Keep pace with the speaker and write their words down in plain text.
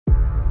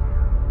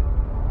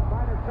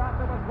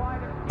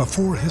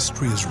Before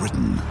history is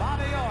written,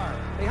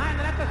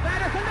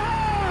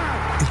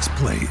 it's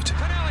played.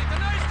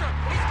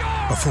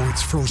 Before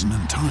it's frozen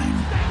in time,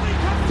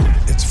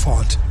 it's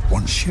fought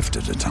one shift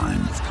at a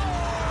time.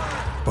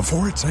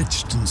 Before it's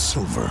etched in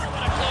silver,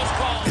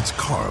 it's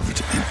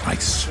carved in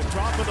ice.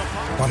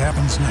 What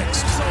happens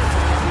next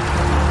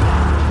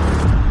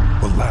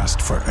will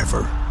last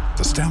forever.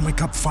 The Stanley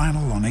Cup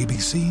Final on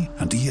ABC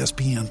and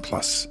ESPN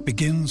Plus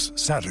begins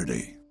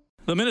Saturday.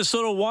 The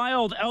Minnesota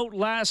Wild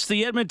outlast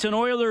the Edmonton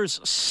Oilers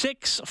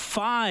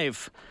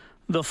 6-5.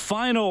 The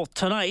final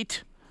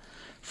tonight.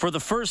 For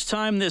the first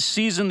time this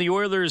season, the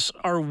Oilers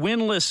are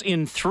winless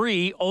in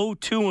 3,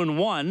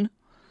 0-2-1.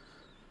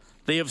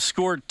 They have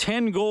scored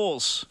 10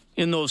 goals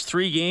in those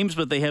 3 games,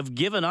 but they have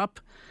given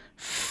up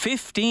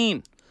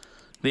 15.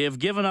 They have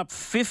given up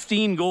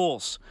 15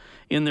 goals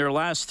in their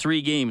last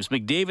 3 games.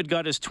 McDavid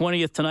got his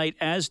 20th tonight,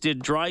 as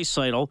did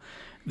Draisaitl.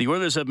 The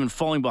Oilers have been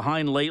falling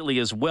behind lately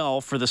as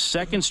well. For the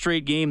second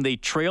straight game, they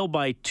trail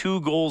by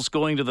 2 goals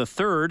going to the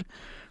third.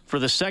 For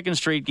the second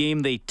straight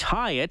game, they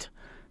tie it,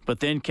 but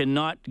then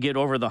cannot get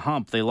over the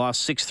hump. They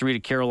lost 6-3 to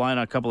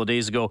Carolina a couple of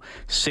days ago,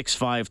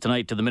 6-5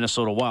 tonight to the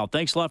Minnesota Wild.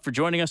 Thanks a lot for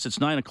joining us.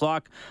 It's 9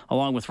 o'clock.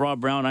 Along with Rob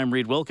Brown, I'm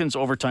Reed Wilkins.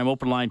 Overtime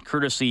Open Line,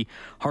 courtesy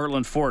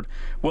Heartland Ford.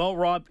 Well,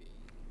 Rob,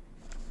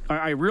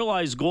 I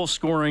realize goal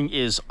scoring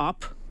is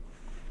up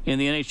in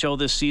the NHL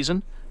this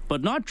season,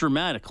 but not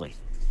dramatically.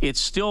 It's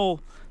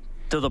still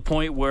to the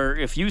point where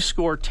if you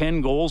score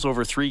 10 goals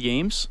over 3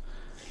 games,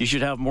 you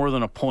should have more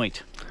than a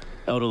point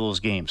out of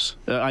those games.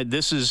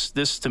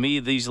 This to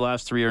me, these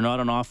last 3 are not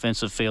an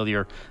offensive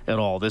failure at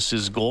all. This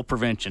is goal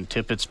prevention.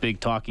 Tippett's big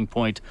talking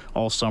point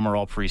all summer,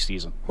 all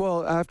preseason.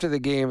 Well, after the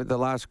game, the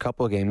last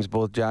couple of games,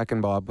 both Jack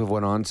and Bob have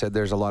went on and said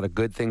there's a lot of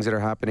good things that are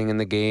happening in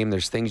the game.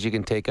 There's things you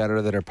can take out of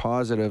it that are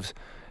positives.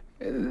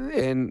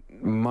 And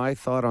my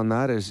thought on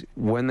that is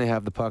when they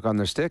have the puck on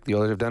their stick, the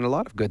Oilers have done a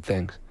lot of good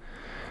things.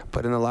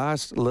 But in the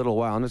last little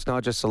while, and it's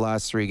not just the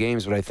last 3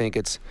 games, but I think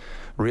it's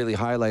really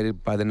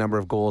highlighted by the number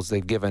of goals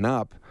they've given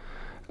up.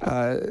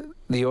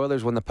 The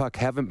Oilers, when the puck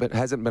hasn't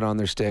been on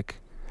their stick,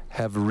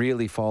 have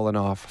really fallen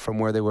off from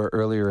where they were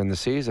earlier in the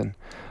season.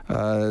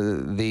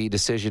 The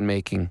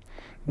decision-making,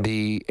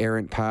 the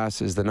errant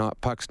passes, the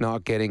pucks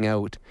not getting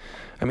out.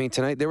 I mean,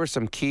 tonight there were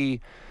some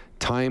key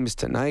times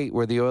tonight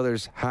where the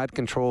Oilers had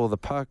control of the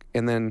puck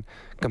and then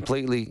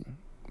completely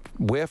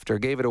whiffed or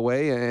gave it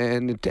away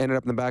and it ended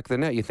up in the back of the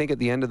net. You think at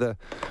the end of the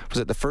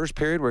first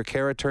period where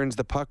Kara turns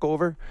the puck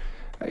over,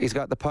 he's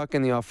got the puck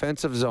in the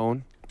offensive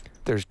zone.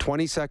 There's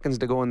 20 seconds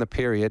to go in the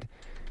period.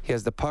 He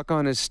has the puck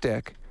on his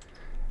stick.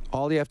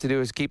 All you have to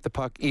do is keep the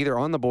puck either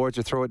on the boards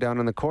or throw it down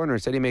in the corner.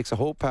 Instead, he makes a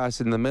hope pass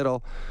in the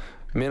middle.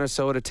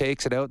 Minnesota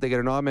takes it out. They get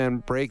an odd-man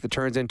break that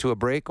turns into a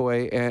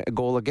breakaway and a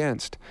goal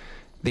against.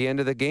 The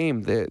end of the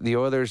game, the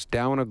Oilers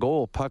down a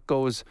goal. Puck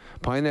goes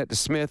behind net to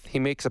Smith. He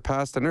makes a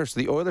pass to Nurse.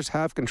 The Oilers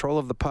have control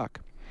of the puck.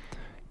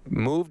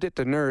 Moved it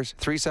to Nurse.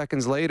 3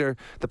 seconds later,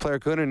 the player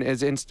Kunin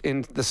is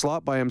in the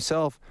slot by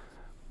himself,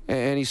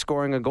 and he's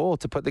scoring a goal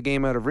to put the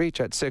game out of reach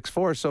at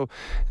 6-4. So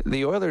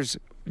the Oilers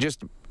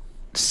just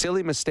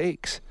silly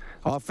mistakes.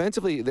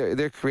 Offensively,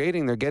 they're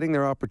getting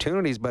their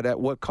opportunities, but at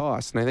what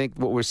cost? And I think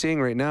what we're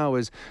seeing right now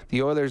is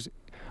the Oilers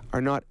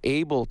are not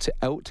able to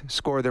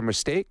outscore their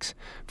mistakes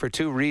for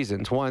 2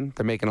 reasons. One,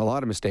 they're making a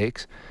lot of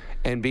mistakes,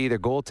 and B, their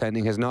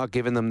goaltending has not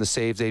given them the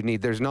saves they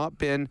need. There's not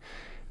been,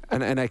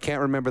 and I can't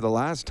remember the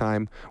last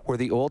time, where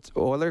the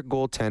Oiler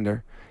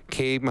goaltender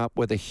came up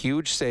with a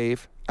huge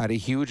save at a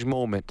huge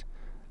moment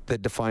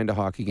that defined a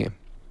hockey game.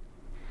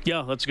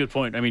 Yeah, that's a good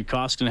point. I mean,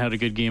 Koskinen had a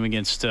good game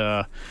against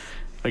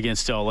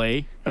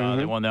LA.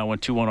 They won that one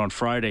 2-1 on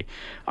Friday.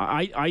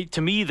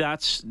 To me,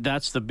 that's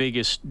the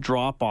biggest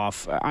drop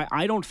off.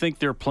 I don't think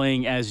they're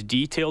playing as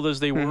detailed as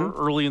they were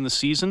early in the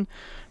season,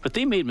 but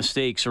they made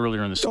mistakes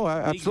earlier in the season. Oh,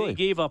 absolutely. They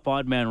gave up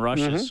odd man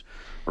rushes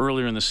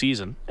earlier in the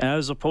season,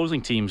 as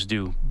opposing teams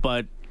do.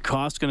 But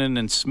Koskinen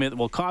and Smith,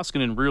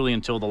 Koskinen really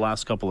until the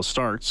last couple of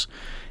starts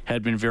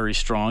had been very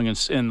strong,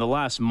 and the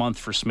last month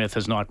for Smith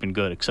has not been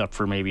good, except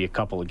for maybe a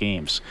couple of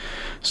games.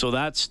 So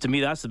to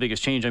me, that's the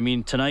biggest change. I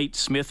mean, tonight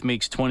Smith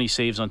makes 20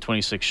 saves on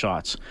 26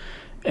 shots,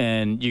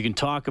 and you can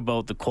talk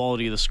about the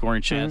quality of the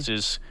scoring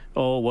chances.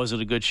 Oh, was it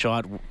a good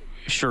shot?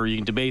 Sure, you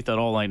can debate that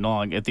all night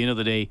long. At the end of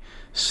the day,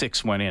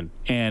 6 went in,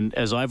 and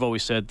as I've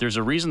always said, there's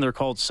a reason they're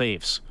called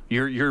saves.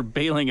 You're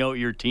bailing out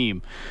your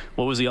team.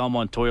 What was the Al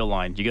Montoya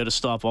line? You got to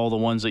stop all the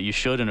ones that you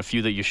should and a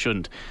few that you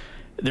shouldn't.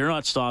 They're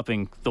not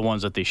stopping the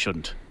ones that they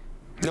shouldn't.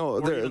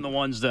 No, they're even the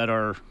ones that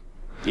are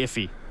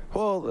iffy.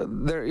 Well,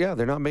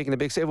 they're not making a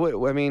big save.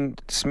 I mean,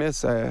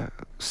 Smith's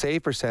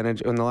save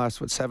percentage in the last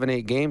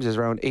 7-8 games is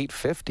around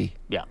 .850.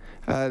 Yeah,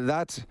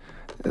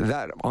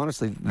 that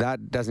honestly,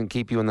 that doesn't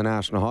keep you in the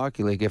National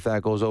Hockey League if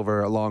that goes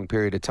over a long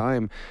period of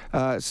time.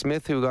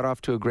 Smith, who got off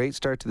to a great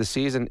start to the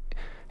season,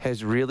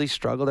 has really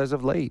struggled as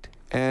of late.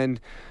 And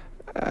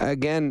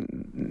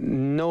again,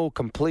 no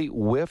complete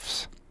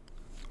whiffs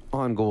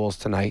on goals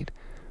tonight,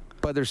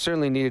 but there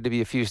certainly needed to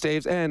be a few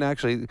saves. And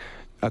actually,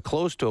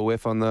 close to a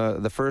whiff on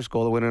the first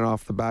goal that went in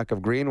off the back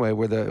of Greenway,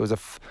 where it was a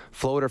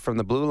floater from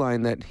the blue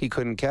line that he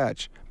couldn't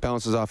catch.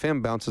 Bounces off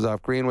him, bounces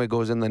off Greenway,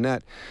 goes in the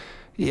net.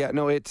 Yeah,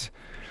 no,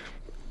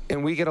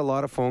 and we get a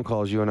lot of phone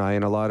calls, you and I,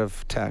 and a lot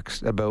of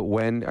texts about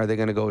when are they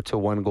going to go to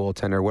one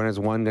goaltender? When is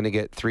one going to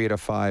get 3 out of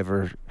 5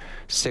 or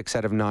 6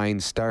 out of 9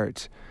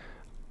 starts?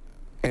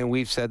 And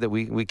we've said that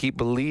we keep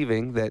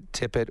believing that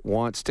Tippett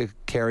wants to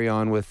carry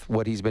on with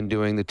what he's been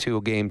doing, the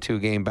two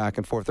game back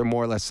and forth, or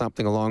more or less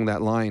something along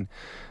that line.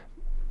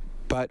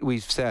 But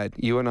we've said,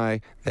 you and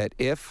I, that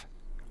if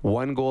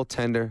one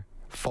goaltender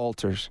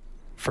falters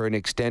for an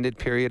extended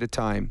period of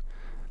time,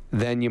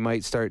 then you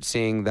might start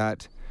seeing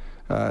that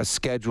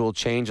schedule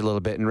change a little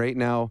bit. And right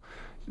now,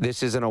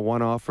 this isn't a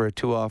one-off or a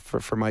two-off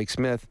for Mike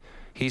Smith.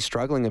 He's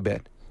struggling a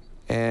bit.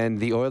 And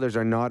the Oilers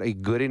are not a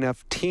good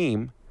enough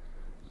team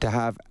to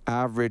have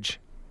average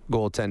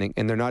goaltending.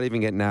 And they're not even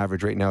getting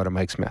average right now to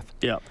Mike Smith.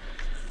 Yeah.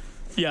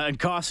 Yeah, and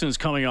Kostin's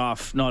coming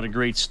off not a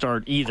great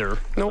start either.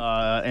 Nope.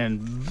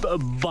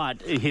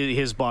 But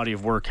his body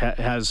of work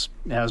has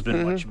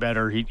been much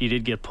better. He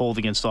did get pulled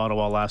against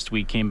Ottawa last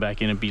week, came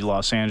back in and beat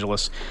Los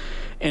Angeles.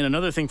 And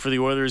another thing for the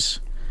Oilers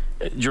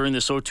during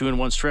this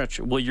 0-2-1 stretch,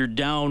 well, you're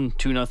down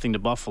 2-0 to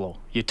Buffalo.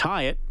 You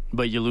tie it,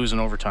 but you lose in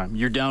overtime.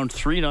 You're down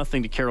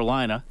 3-0 to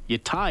Carolina. You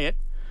tie it,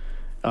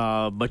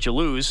 but you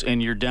lose,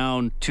 and you're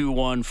down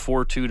 2-1,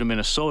 4-2 to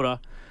Minnesota.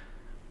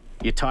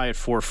 You tie it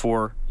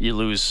 4-4. You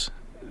lose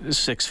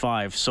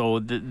 6-5. So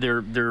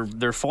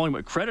they're falling.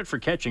 But credit for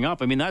catching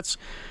up. I mean, that's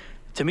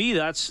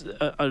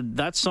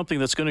something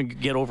that's going to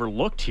get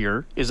overlooked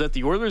here. Is that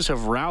the Oilers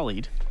have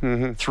rallied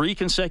 3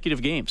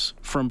 consecutive games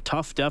from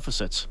tough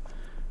deficits.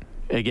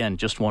 Again,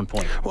 just 1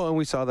 point. Well, and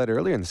we saw that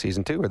earlier in the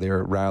season, too, where they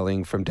were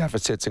rallying from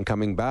deficits and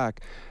coming back.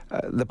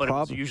 But it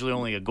was usually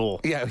only a goal.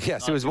 Yeah,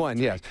 yes, it was one,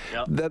 yes.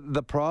 Yep.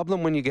 The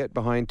problem when you get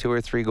behind 2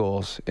 or 3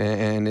 goals,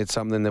 and it's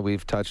something that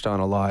we've touched on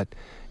a lot,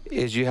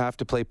 is you have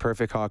to play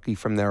perfect hockey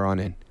from there on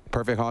in.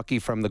 Perfect hockey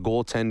from the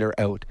goaltender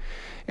out.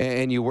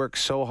 And you work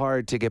so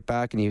hard to get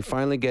back, and you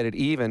finally get it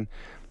even,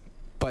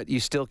 but you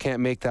still can't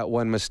make that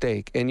one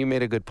mistake. And you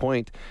made a good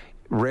point.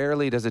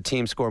 Rarely does a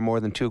team score more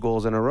than 2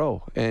 goals in a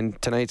row.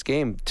 And tonight's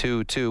game,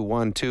 2-2,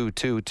 1-2,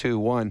 2-2,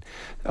 1.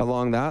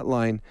 Along that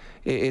line,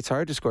 it's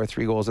hard to score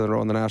 3 goals in a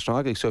row in the National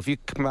Hockey League. So if you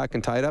come back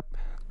and tie it up,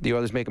 the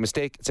Oilers make a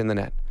mistake, it's in the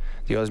net.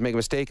 The Oilers make a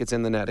mistake, it's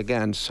in the net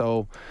again.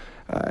 So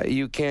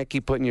you can't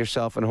keep putting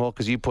yourself in a hole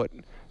because you put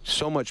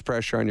so much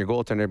pressure on your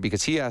goaltender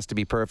because he has to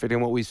be perfect.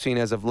 And what we've seen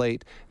as of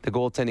late, the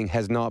goaltending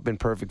has not been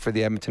perfect for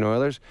the Edmonton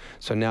Oilers.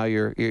 So now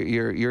you're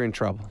in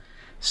trouble.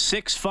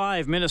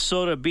 6-5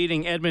 Minnesota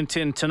beating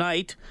Edmonton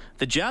tonight.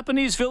 The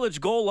Japanese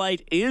Village goal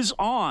light is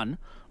on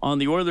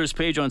the Oilers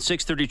page on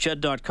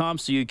 630ched.com,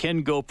 so you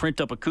can go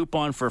print up a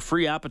coupon for a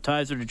free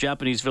appetizer to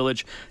Japanese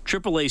Village.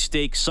 AAA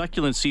steak,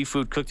 succulent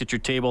seafood cooked at your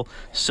table.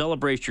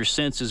 Celebrate your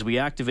senses. We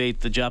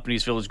activate the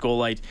Japanese Village goal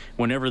light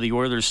whenever the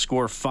Oilers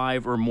score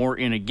 5 or more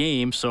in a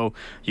game, so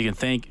you can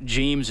thank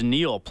James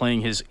Neal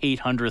playing his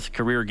 800th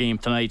career game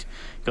tonight.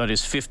 Got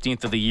his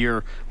 15th of the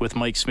year with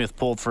Mike Smith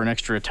pulled for an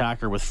extra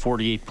attacker with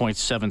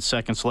 48.7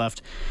 seconds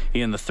left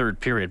in the third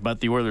period.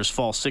 But the Oilers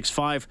fall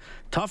 6-5.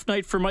 Tough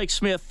night for Mike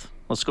Smith.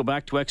 Let's go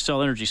back to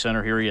Xcel Energy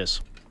Center. Here he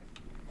is.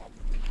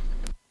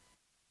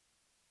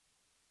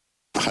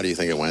 How do you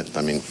think it went?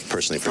 I mean,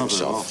 personally for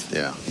yourself.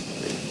 Yeah.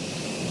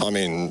 I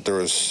mean, there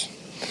was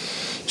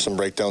some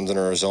breakdowns in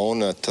our zone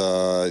that,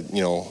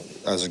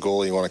 as a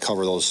goalie, you want to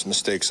cover those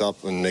mistakes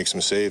up and make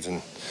some saves.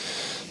 And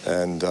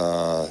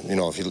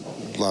if you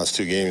last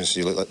 2 games,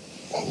 you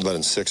let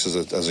in 6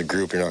 as a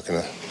group, you're not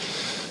going to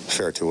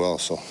fare too well.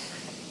 So.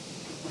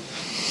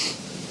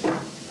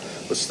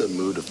 What's the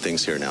mood of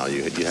things here now?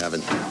 You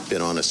haven't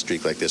been on a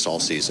streak like this all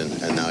season,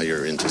 and now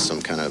you're into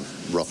some kind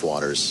of rough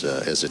waters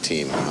as a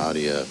team. How do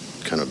you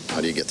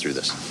get through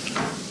this?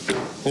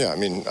 Yeah, I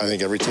mean, I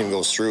think every team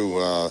goes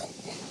through a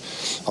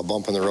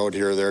bump in the road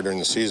here or there during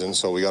the season,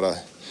 so we gotta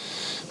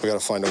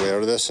find a way out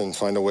of this and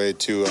find a way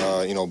to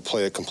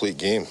play a complete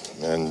game.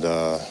 And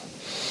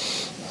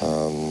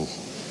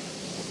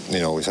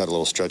we've had a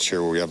little stretch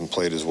here where we haven't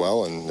played as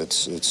well, and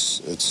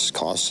it's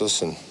cost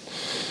us.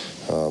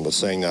 But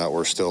saying that,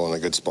 we're still in a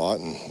good spot,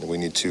 and we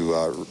need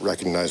to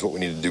recognize what we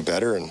need to do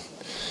better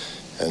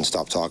and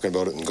stop talking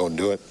about it and go and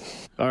do it.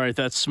 All right,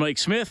 that's Mike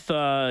Smith.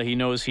 He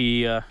knows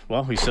he said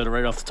it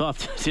right off the top.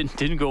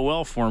 didn't go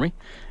well for me,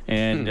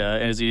 and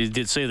as he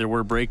did say, there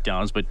were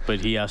breakdowns, but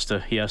he has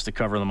to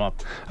cover them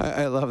up.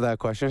 I love that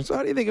question. So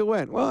how do you think it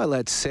went? Well, I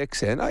let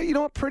 6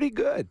 in. Pretty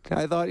good.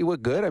 I thought he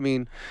went good. I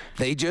mean,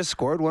 they just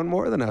scored 1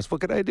 more than us. What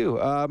could I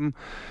do?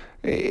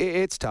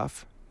 It's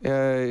tough.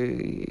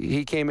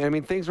 He came in. I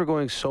mean, things were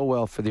going so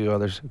well for the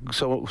Oilers,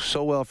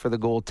 so well for the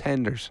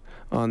goaltenders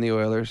on the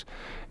Oilers,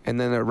 and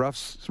then a rough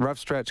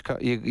stretch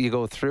you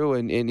go through,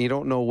 and you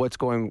don't know what's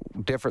going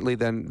differently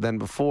than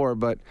before.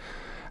 But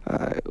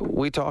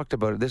we talked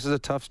about it. This is a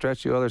tough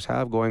stretch the Oilers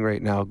have going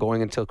right now,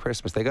 going until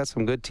Christmas. They got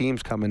some good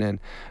teams coming in.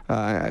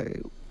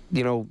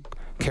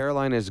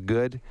 Carolina is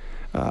good.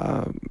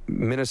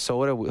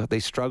 Minnesota, they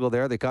struggle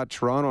there. They got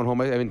Toronto on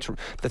home. I mean,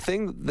 the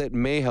thing that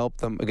may help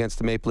them against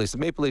the Maple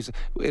Leafs,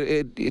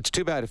 it's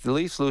too bad. If the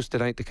Leafs lose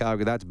tonight to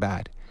Calgary, that's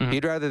bad. Mm-hmm.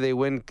 You'd rather they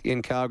win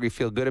in Calgary,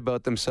 feel good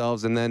about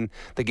themselves, and then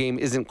the game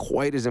isn't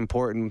quite as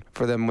important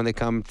for them when they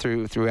come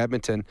through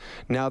Edmonton.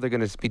 Now they're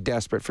going to be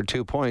desperate for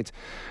 2 points.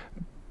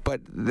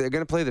 But they're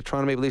going to play the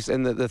Toronto Maple Leafs.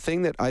 And the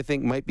thing that I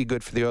think might be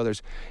good for the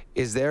Oilers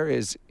is there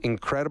is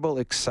incredible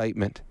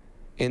excitement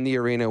in the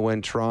arena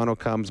when Toronto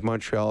comes,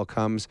 Montreal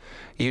comes.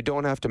 You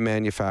don't have to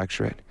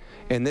manufacture it.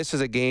 And this is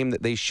a game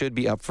that they should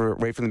be up for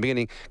right from the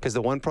beginning, because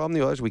the one problem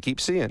the Oilers we keep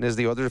seeing is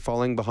the Oilers are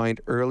falling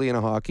behind early in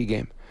a hockey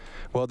game.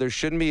 Well, there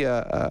shouldn't be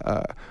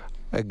a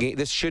game.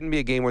 This shouldn't be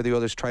a game where the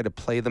Oilers try to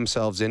play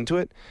themselves into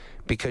it,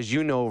 because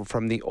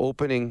from the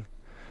opening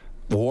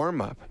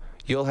warm-up,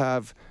 you'll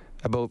have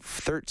about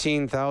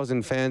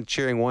 13,000 fans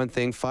cheering one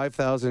thing,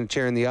 5,000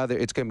 cheering the other.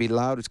 It's going to be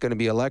loud. It's going to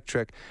be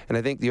electric. And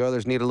I think the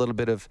Oilers need a little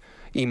bit of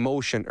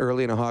emotion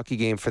early in a hockey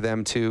game for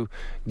them to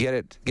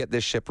get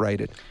this ship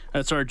righted.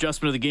 That's our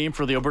adjustment of the game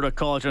for the Alberta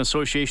College and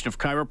Association of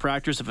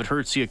Chiropractors. If it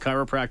hurts, see a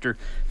chiropractor.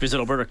 Visit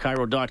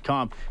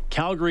albertachiro.com.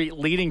 Calgary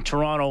leading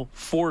Toronto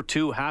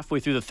 4-2 halfway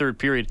through the third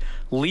period.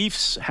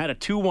 Leafs had a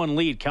 2-1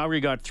 lead. Calgary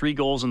got 3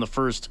 goals in the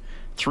first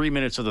 3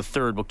 minutes of the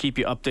third. We'll keep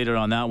you updated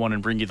on that one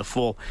and bring you the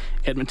full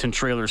Edmonton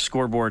Trailers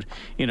scoreboard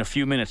in a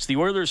few minutes. The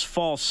Oilers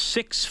fall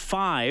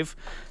 6-5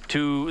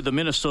 to the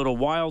Minnesota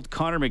Wild.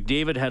 Connor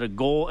McDavid had a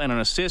goal and an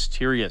assist.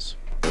 Here he is.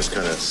 It was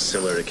kind of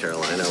similar to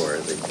Carolina, where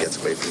it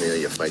gets away from you,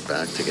 you fight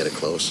back to get it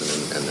close,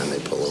 and then they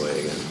pull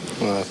away again.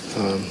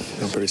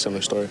 A pretty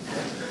similar story.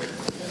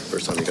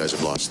 First time you guys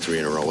have lost 3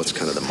 in a row. What's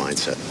kind of the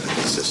mindset?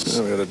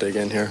 We got to dig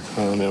in here.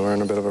 We're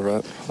in a bit of a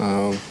rut.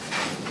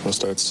 It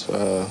starts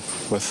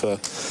with the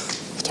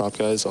top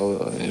guys all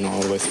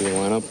the way through the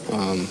lineup.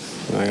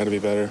 I got to be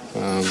better.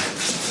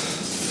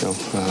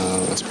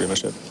 That's pretty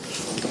much it.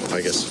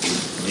 I guess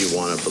you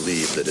want to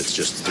believe that it's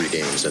just 3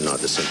 games and not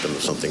the symptom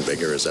of something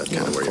bigger. Is that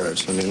kind of where you're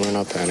at? I mean, we're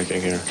not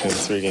panicking here.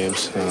 3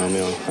 games.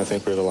 I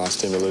think we're the last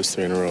team to lose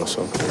 3 in a row.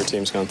 So every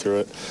team's gone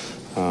through it,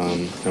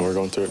 and we're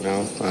going through it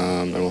now,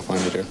 and we'll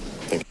find it here.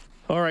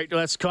 All right,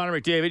 that's Connor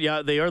McDavid.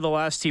 Yeah, they are the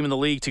last team in the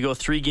league to go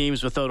 3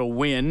 games without a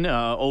win,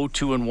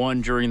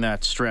 0-2-1 during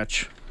that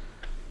stretch.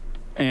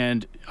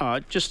 And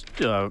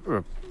just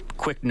a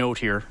quick note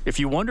here. If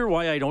you wonder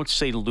why I don't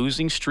say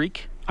losing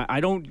streak,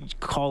 I don't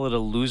call it a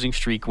losing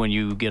streak when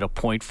you get a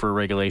point for a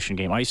regulation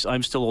game.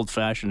 I'm still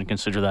old-fashioned and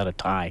consider that a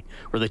tie,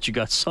 or that you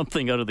got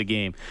something out of the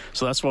game.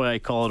 So that's why I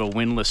call it a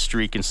winless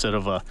streak instead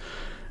of a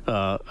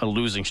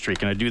losing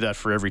streak, and I do that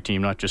for every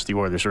team, not just the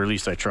Oilers, or at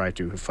least I try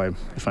to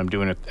if I'm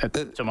doing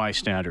it to my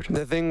standard.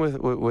 The thing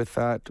with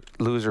that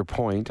loser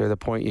point, or the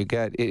point you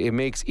get, it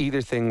makes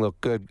either thing look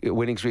good,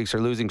 winning streaks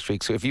or losing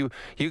streaks. So if you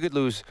could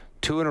lose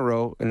 2 in a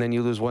row and then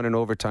you lose 1 in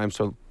overtime,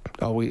 so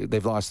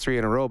they've lost 3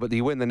 in a row, but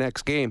you win the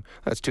next game,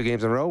 that's 2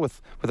 games in a row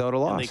without a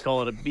loss. And they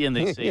call it and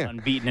they say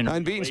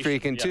unbeaten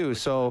streaking too.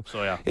 So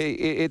yeah.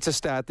 It's a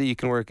stat that you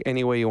can work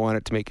any way you want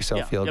it to make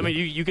yourself feel good. I mean,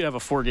 you could have a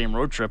 4-game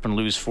road trip and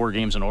lose 4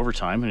 games in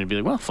overtime, and it'd be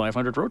like, well,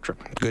 500 road trip.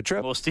 Good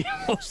trip. Most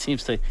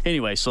teams take.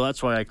 Anyway, so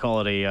that's why I call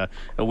it a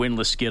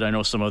winless skid. I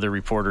know some other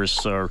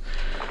reporters or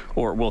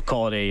we'll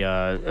call it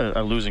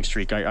a losing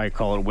streak. I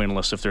call it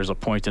winless if there's a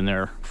point in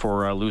there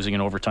for losing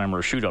an overtime or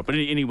a shootout. But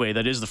anyway,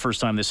 that is the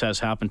first time this has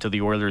happened to the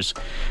Oilers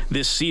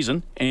this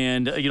season.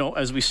 And,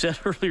 as we said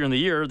earlier in the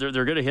year,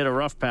 they're going to hit a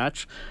rough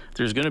patch.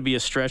 There's going to be a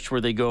stretch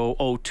where they go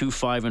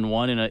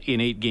 2-5-1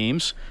 in 8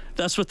 games.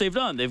 That's what they've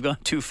done. They've gone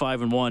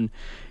 2-5-1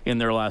 in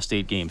their last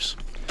 8 games.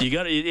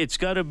 It's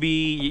got to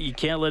be. You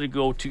can't let it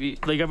go to.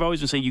 Like I've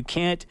always been saying, you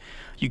can't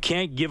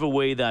give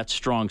away that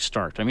strong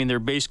start. I mean, they're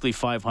basically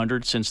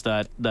 500 since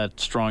that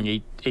strong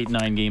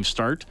 8-9 game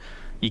start.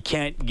 You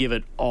can't give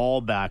it all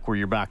back where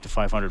you're back to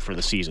 500 for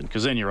the season,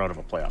 because then you're out of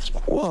a playoff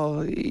spot.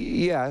 Well,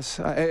 yes,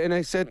 and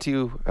I said to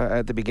you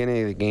at the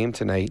beginning of the game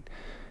tonight,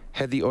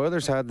 had the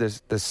Oilers had the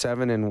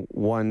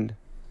 7-1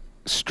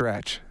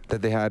 stretch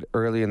that they had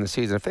early in the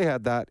season, if they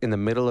had that in the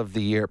middle of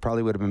the year, it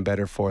probably would have been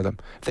better for them.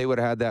 If they would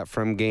have had that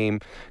from game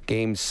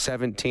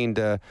 17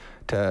 to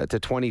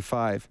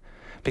 25,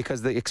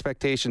 because the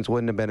expectations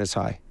wouldn't have been as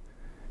high.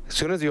 As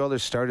soon as the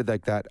Oilers started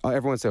like that,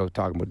 everyone's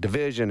talking about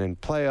division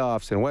and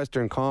playoffs and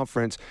Western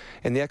Conference,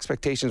 and the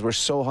expectations were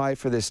so high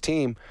for this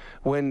team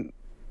when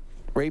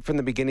right from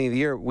the beginning of the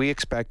year, we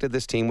expected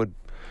this team would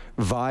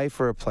vie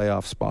for a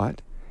playoff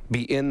spot,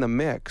 be in the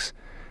mix,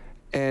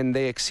 and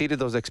they exceeded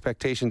those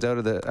expectations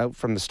out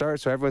from the start,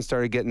 so everyone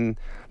started getting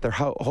their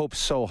hopes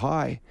so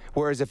high.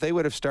 Whereas if they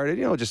would have started,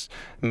 just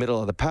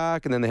middle of the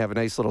pack, and then they have a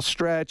nice little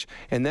stretch,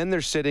 and then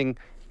they're sitting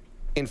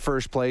in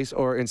first place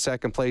or in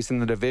second place in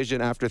the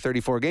division after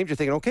 34 games, you're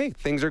thinking, okay,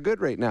 things are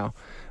good right now.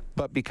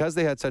 But because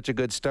they had such a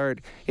good start,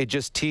 it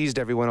just teased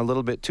everyone a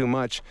little bit too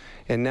much.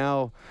 And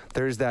now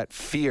there's that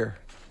fear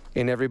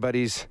in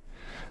everybody's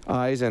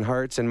eyes and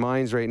hearts and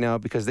minds right now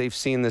because they've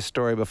seen this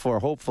story before.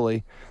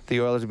 Hopefully, the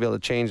Oilers will be able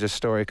to change this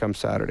story come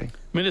Saturday.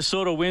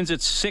 Minnesota wins at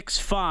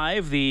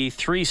 6-5. The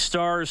 3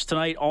 stars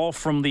tonight, all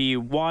from the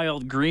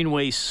Wild: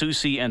 Greenway,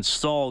 Soucy, and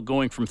Stahl,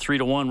 going from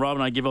 3-1. Rob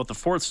and I give out the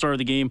 4th star of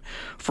the game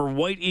for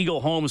White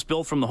Eagle Homes,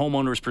 built from the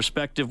homeowner's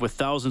perspective with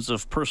thousands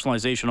of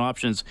personalization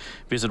options.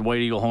 Visit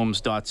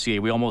whiteeaglehomes.ca.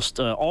 We almost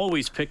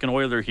always pick an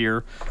Oiler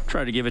here.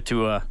 Try to give it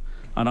to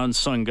an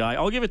unsung guy.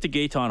 I'll give it to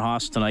Gaetan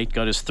Haas tonight.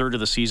 Got his 3rd of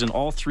the season.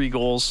 All 3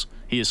 goals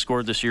he has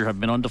scored this year have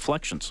been on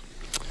deflections.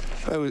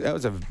 That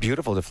was a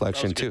beautiful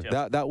deflection, too.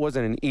 That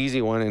wasn't an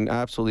easy one and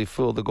absolutely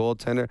fooled the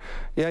goaltender.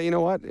 Yeah, you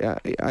know what?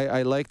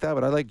 I like that,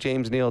 but I like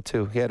James Neal,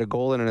 too. He had a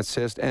goal and an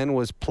assist and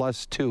was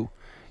 +2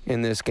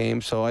 in this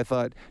game. So I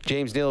thought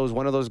James Neal was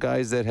one of those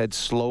guys that had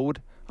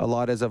slowed a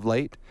lot as of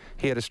late.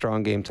 He had a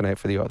strong game tonight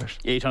for the Oilers.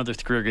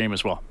 800th career game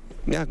as well.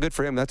 Yeah, good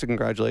for him. That's a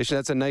congratulations.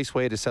 That's a nice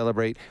way to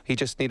celebrate. He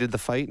just needed the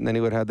fight, and then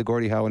he would have the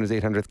Gordie Howe in his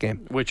 800th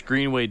game. Which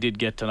Greenway did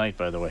get tonight,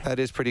 by the way. That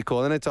is pretty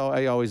cool. And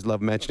I always love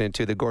mentioning it,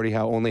 too, that Gordie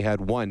Howe only had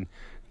one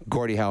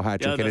Gordie Howe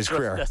hat trick in his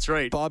career. That's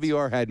right. Bobby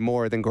Orr had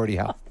more than Gordie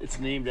Howe. It's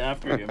named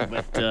after him,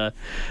 but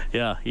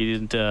he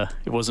didn't.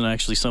 It wasn't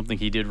actually something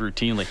he did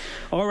routinely.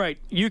 All right,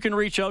 you can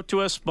reach out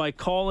to us by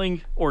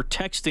calling or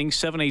texting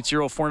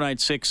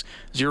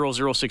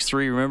 780-496-0063.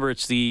 Remember,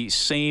 it's the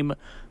same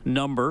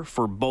number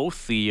for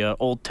both. The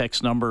old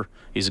text number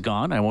is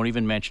gone. I won't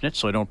even mention it,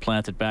 so I don't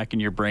plant it back in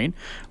your brain.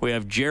 We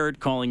have Jared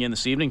calling in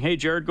this evening. Hey,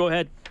 Jared, go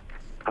ahead.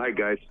 Hi,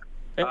 guys.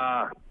 Hey.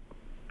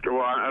 Well,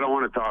 I don't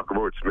want to talk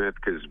about Smith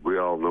because we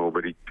all know,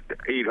 but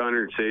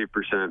 800 save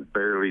percent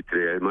barely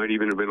today. It might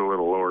even have been a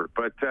little lower.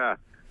 But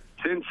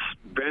since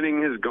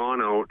Benning has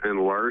gone out and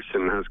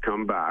Larson has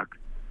come back,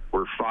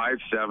 we're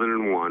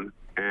 5-7-1,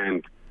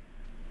 and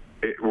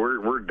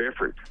we're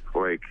different.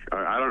 Like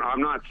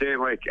I'm not saying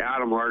like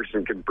Adam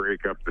Larson can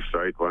break up the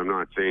cycle. I'm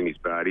not saying he's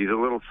bad. He's a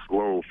little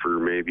slow for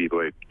maybe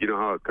like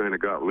how it kind of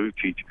got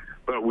Lucic.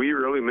 But we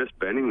really miss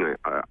Benning.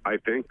 I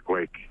think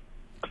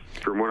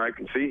from what I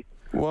can see.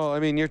 Well, I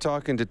mean, you're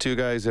talking to 2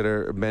 guys that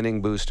are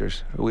Benning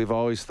boosters. We've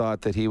always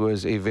thought that he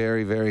was a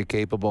very, very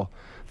capable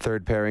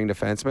third-pairing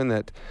defenseman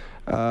that,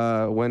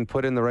 when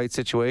put in the right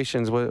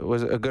situations,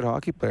 was a good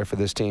hockey player for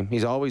this team.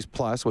 He's always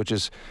plus, which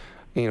is,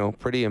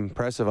 pretty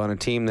impressive on a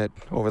team that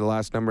over the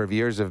last number of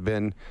years have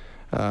been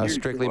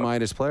strictly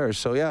minus players.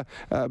 So, yeah,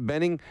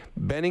 Benning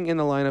in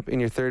the lineup in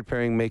your third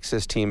pairing makes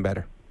this team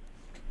better.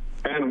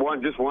 And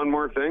just one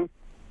more thing.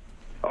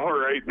 All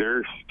right,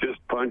 nurse. Just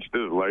punched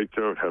his lights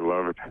out. I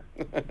love it.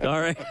 All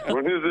right.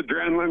 When his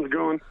adrenaline's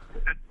going.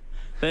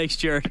 Thanks,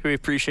 Jared. We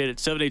appreciate it.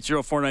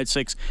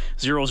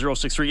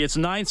 780-496-0063. It's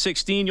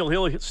 9:16.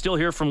 You'll still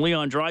hear from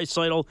Leon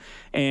Draisaitl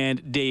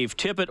and Dave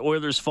Tippett.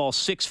 Oilers fall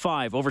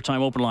 6-5.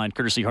 Overtime open line,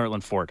 courtesy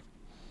Heartland Ford.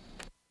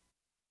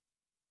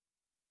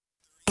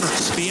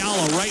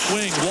 Fiala, right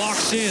wing,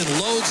 walks in,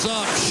 loads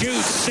up,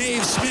 shoots,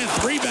 saves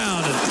Smith,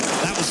 rebound, and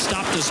that was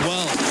stopped as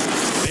well.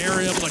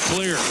 They're able to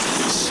clear.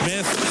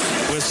 Smith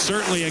with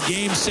certainly a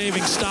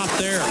game-saving stop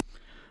there.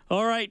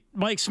 All right,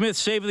 Mike Smith,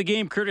 save of the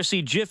game,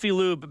 courtesy Jiffy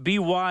Lube. Be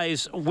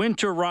wise.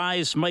 Winter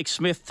rise. Mike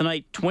Smith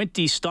tonight,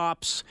 20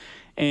 stops,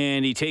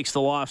 and he takes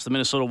the loss. The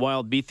Minnesota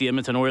Wild beat the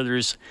Edmonton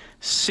Oilers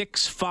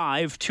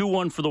 6-5,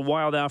 2-1 for the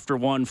Wild after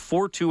 1,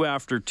 4-2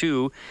 after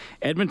 2.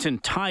 Edmonton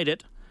tied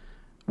it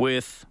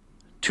with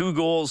 2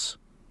 goals,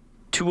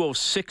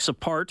 2:06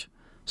 apart,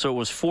 so it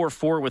was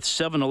 4-4 with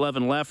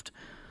 7:11 left.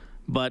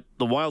 But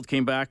the Wild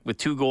came back with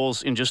 2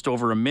 goals in just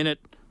over a minute.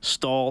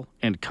 Stahl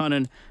and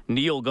Cunnin.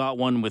 Neal got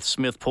one with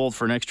Smith pulled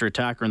for an extra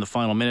attacker in the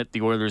final minute.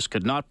 The Oilers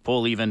could not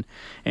pull even,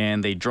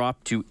 and they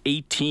dropped to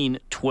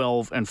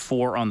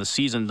 18-12-4 on the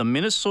season. The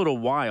Minnesota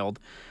Wild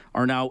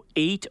are now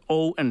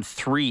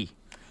 8-0-3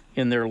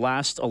 in their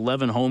last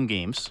 11 home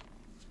games.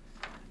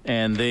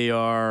 And they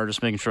are,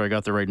 just making sure I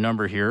got the right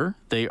number here,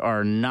 they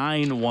are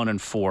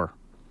 9-1-4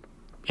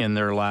 in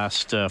their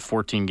last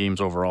 14 games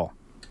overall.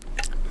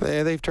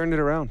 They've turned it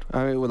around.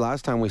 I mean,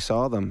 last time we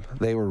saw them,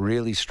 they were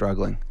really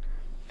struggling.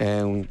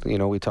 And,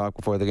 we talked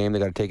before the game, they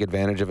got to take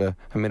advantage of a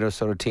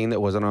Minnesota team that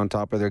wasn't on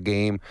top of their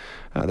game.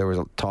 There was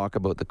talk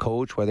about the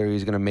coach, whether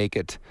he's going to make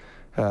it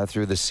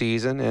through the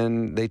season,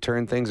 and they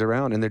turned things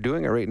around, and they're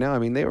doing it right now. I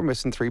mean, they were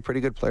missing 3 pretty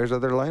good players out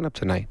of their lineup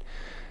tonight.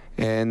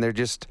 And they're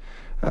just...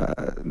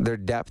 their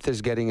depth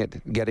is getting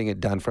it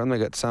done for them. They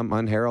got some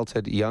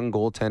unheralded young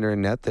goaltender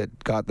in net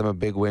that got them a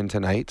big win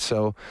tonight.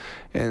 So,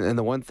 and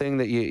the one thing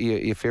that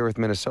you fear with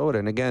Minnesota,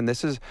 and again,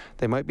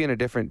 they might be in a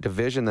different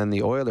division than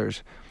the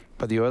Oilers,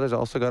 but the Oilers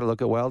also got to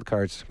look at wild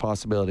cards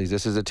possibilities.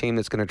 This is a team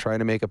that's going to try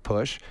to make a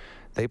push.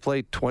 They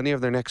played 20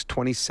 of their next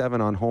 27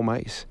 on home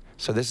ice.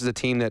 So this is a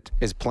team that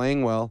is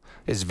playing well,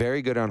 is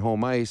very good on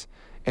home ice,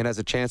 and has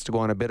a chance to go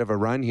on a bit of a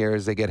run here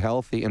as they get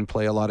healthy and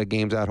play a lot of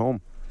games at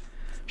home.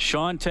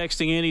 Sean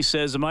texting in, he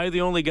says, am I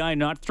the only guy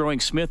not throwing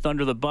Smith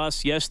under the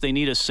bus? Yes, they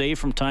need a save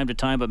from time to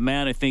time, but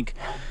man, I think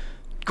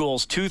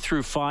Goals 2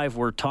 through 5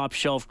 were top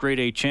shelf grade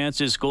A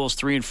chances. Goals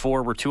 3 and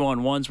 4 were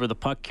 2-on-1s where the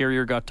puck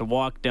carrier got to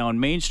walk down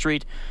Main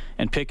Street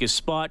and pick his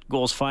spot.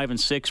 Goals 5 and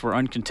 6 were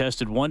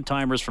uncontested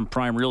one-timers from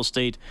prime real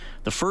estate.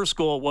 The first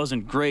goal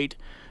wasn't great,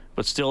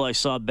 but still I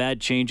saw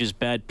bad changes,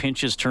 bad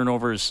pinches,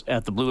 turnovers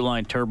at the blue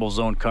line, terrible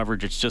zone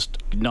coverage. It's just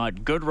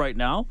not good right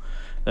now.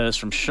 That is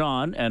from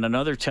Sean. And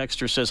another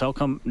texter says, how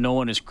come no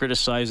one is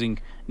criticizing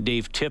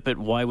Dave Tippett?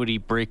 Why would he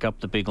break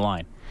up the big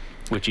line?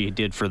 Which he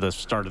did for the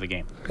start of the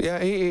game. Yeah,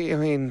 the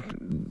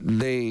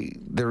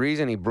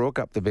reason he broke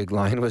up the big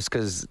line was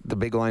because the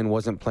big line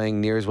wasn't playing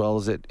near as well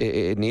as it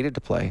needed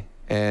to play,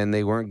 and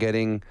they weren't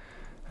getting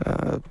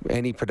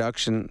any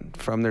production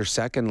from their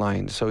second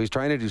line. So he's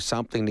trying to do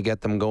something to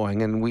get them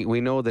going, and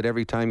we know that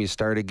every time you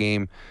start a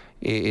game,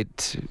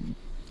 it's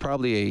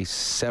probably a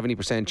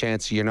 70%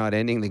 chance you're not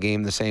ending the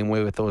game the same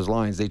way with those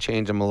lines. They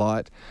change them a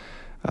lot.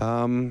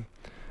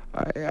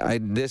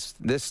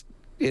 This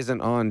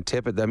isn't on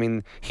Tippett. I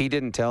mean, he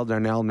didn't tell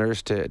Darnell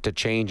Nurse to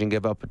change and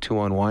give up a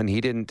 2-on-1.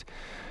 He didn't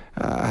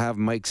have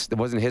Mike's. It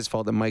wasn't his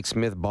fault that Mike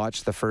Smith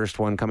botched the first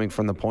one coming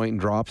from the point and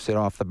drops it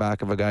off the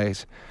back of a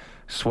guy's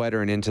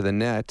sweater and into the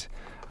net.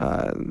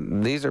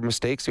 These are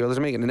mistakes the others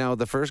are making. Now,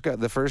 the first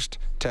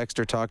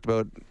texter talked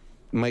about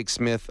Mike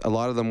Smith. A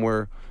lot of them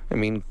were,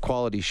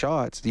 quality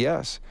shots,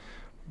 yes,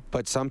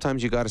 but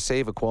sometimes you got to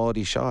save a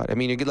quality shot.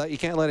 You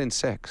can't let in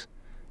 6.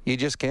 You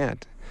just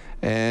can't.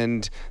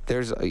 And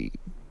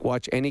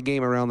watch any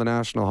game around the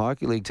National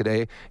Hockey League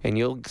today, and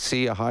you'll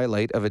see a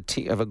highlight of a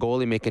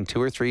goalie making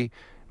 2 or 3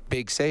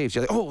 big saves.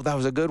 You're like, oh, that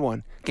was a good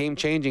one.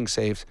 Game-changing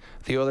saves.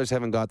 The Oilers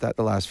haven't got that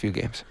the last few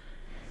games.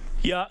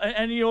 Yeah,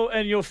 and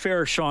you're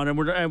fair, Sean, and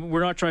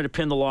we're not trying to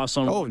pin the loss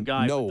on one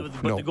guy. No.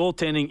 But the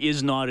goaltending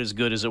is not as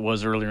good as it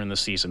was earlier in the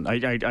season.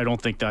 I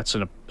don't think that's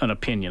an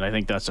opinion. I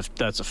think that's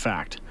a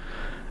fact.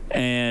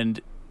 And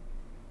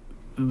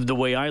the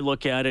way I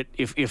look at it,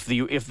 if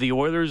the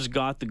Oilers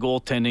got the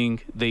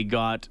goaltending they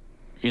got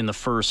in the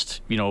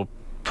first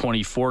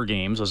 24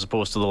 games as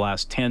opposed to the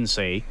last 10,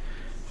 say,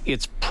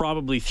 it's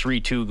probably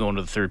 3-2 going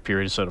to the third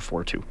period instead of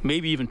 4-2,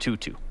 maybe even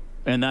 2-2,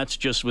 and that's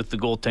just with the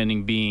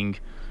goaltending being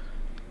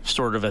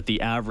sort of at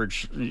the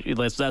average.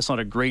 That's not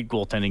a great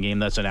goaltending game.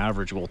 That's an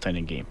average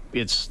goaltending game.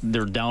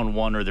 They're down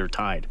 1 or they're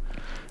tied.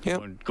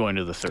 Yep. Going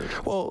to the third.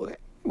 Well,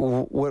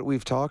 what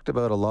we've talked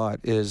about a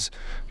lot is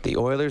the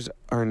Oilers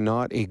are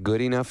not a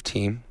good enough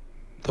team,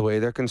 the way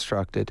they're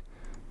constructed,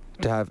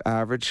 to have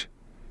average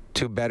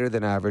to better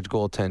than average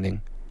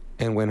goaltending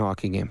and win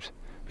hockey games,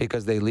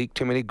 because they leak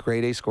too many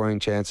grade A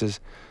scoring chances.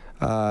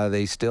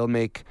 They still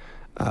make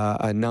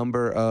a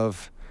number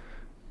of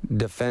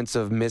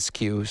defensive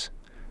miscues.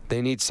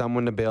 They need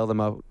someone to bail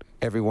them out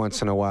every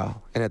once in a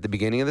while. And at the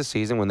beginning of the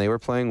season, when they were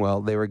playing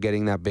well, they were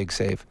getting that big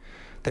save.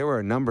 There were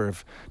a number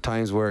of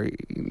times where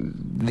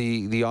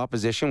the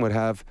opposition would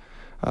have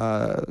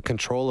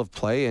control of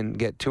play and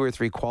get 2 or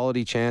 3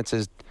 quality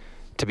chances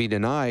to be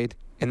denied,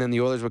 and then the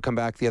Oilers would come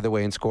back the other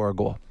way and score a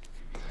goal.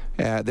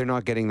 They're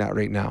not getting that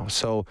right now.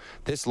 So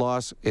this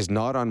loss is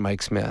not on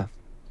Mike Smith.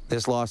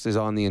 This loss is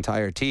on the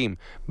entire team,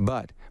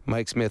 but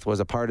Mike Smith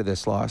was a part of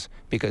this loss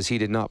because he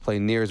did not play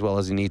near as well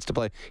as he needs to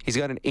play. He's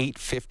got an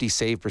 .850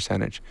 save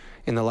percentage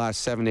in the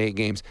last 7 to 8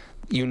 games.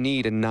 You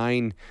need a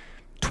 .912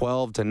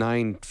 to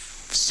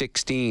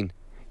 .916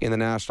 in the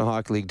National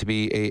Hockey League to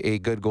be a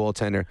good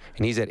goaltender,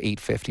 and he's at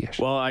 .850-ish.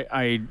 Well,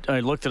 I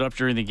looked it up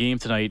during the game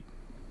tonight.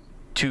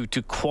 To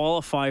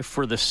qualify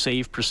for the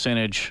save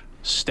percentage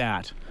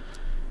stat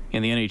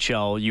in the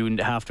NHL,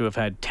 you have to have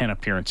had 10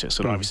 appearances.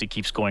 It obviously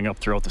keeps going up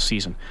throughout the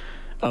season.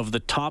 Of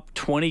the top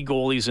 20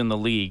 goalies in the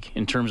league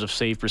in terms of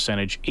save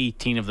percentage,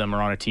 18 of them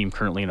are on a team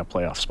currently in a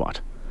playoff spot.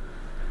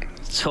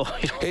 So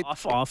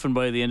often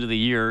by the end of the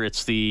year,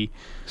 it's the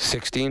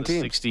 16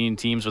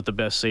 teams with the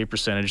best save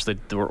percentage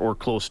that or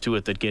close to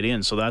it that get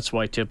in. So that's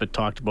why Tippett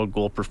talked about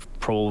goal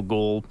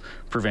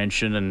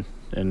prevention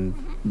and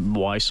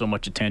why so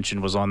much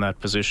attention was on that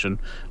position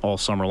all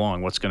summer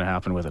long. What's going to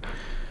happen with it?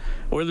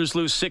 Oilers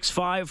lose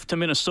 6-5 to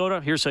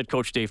Minnesota. Here's head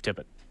coach Dave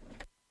Tippett.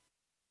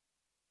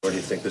 Where do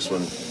you think this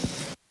one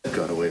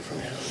got away from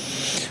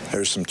you?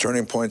 There's some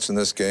turning points in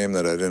this game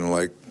that I didn't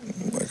like.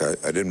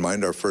 I didn't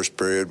mind our first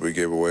period. We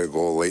gave away a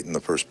goal late in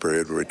the first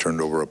period where we turned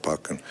over a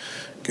puck and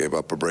gave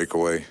up a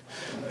breakaway.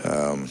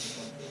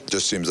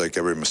 Just seems like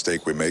every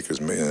mistake we make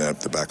is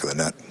at the back of the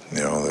net.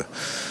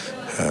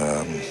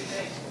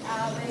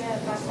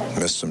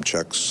 Missed some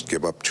checks,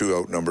 give up 2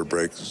 outnumbered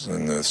breaks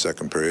in the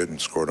second period and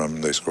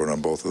they scored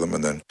on both of them,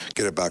 and then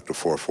get it back to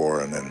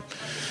 4-4, and then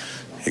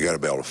you got to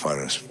be able to find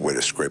a way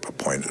to scrape a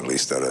point at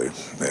least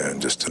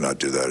and just to not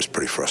do that is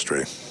pretty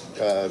frustrating.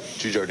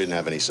 Jujhar didn't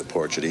have any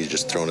support. Should he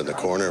just thrown in the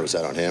corner? Was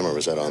that on him or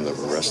was that on the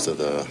rest of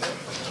the...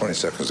 20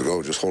 seconds to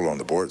go, just hold on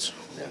the boards.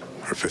 Yeah.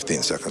 Or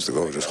 15 seconds to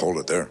go, just hold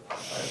it there.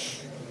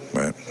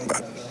 Right,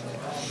 but...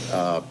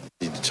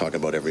 You talk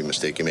about every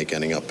mistake you make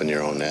ending up in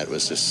your own net.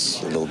 Was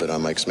this a little bit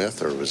on Mike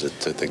Smith, or was it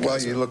the guys? Well,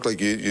 you look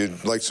like you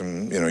like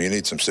some, you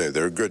need some save.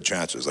 There are good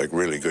chances, like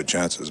really good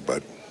chances,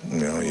 but in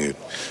the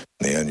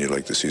end, you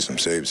like to see some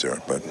saves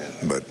there. But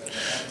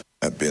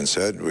That being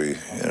said,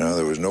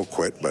 there was no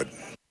quit, but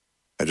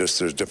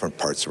there's different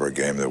parts of our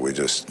game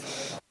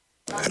that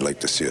I'd like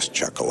to see us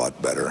check a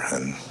lot better,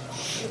 and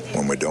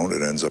when we don't,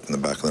 it ends up in the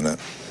back of the net.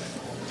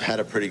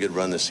 Had a pretty good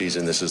run this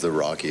season. This is the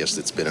rockiest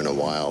it's been in a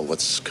while.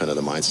 What's kind of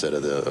the mindset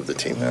of the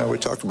team? Yeah, we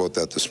talked about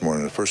that this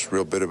morning. The first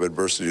real bit of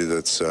adversity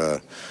that's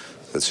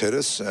hit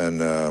us,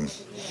 and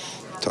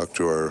talked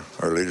to our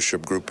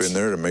leadership group in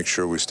there to make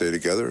sure we stay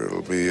together.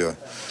 It'll be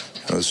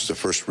this is the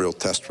first real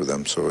test for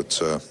them, so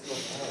it's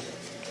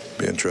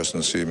be interesting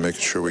to see,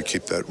 making sure we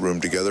keep that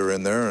room together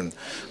in there, and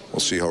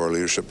we'll see how our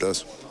leadership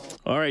does.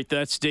 All right,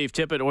 that's Dave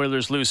Tippett.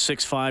 Oilers lose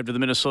 6-5 to the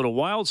Minnesota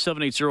Wild,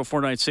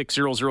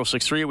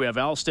 780-496-0063. We have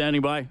Al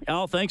standing by.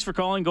 Al, thanks for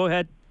calling. Go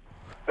ahead.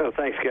 Oh,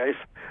 thanks, guys.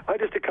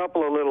 Just a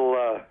couple of little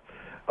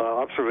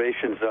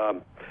observations.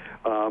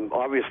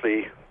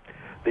 Obviously,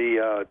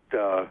 the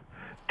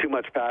too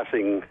much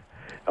passing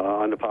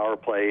on the power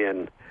play,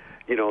 and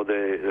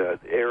the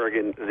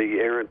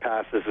errant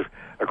passes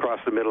across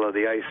the middle of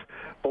the ice.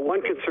 But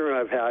one concern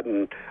I've had,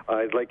 and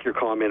I'd like your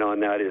comment on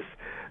that, is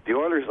the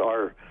Oilers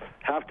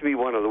have to be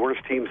one of the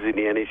worst teams in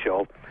the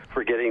NHL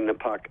for getting the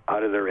puck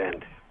out of their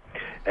end.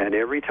 And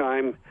every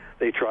time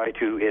they try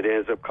to, it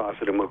ends up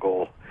costing them a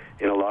goal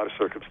in a lot of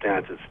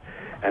circumstances.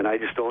 And I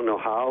just don't know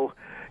how.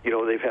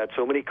 They've had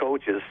so many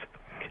coaches,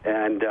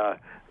 and as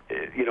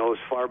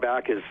far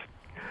back as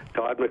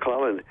Todd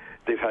McClellan,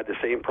 they've had the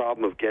same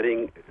problem of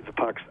getting the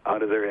pucks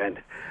out of their end.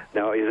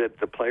 Now, is it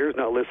the players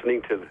not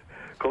listening to the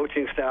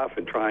coaching staff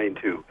and trying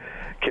to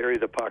carry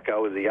the puck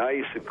out of the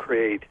ice and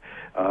create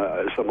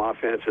some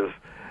offensive,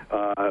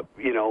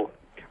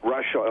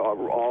 rush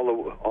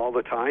all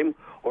the time?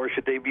 Or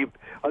should they be?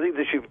 I think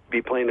they should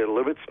be playing it a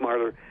little bit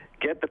smarter,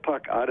 get the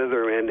puck out of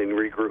their end and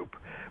regroup.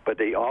 But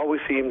they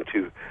always seem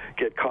to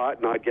get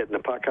caught not getting the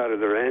puck out of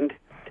their end,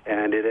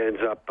 and it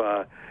ends up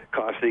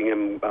costing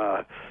them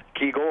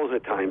key goals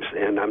at times.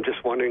 And I'm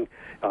just wondering, is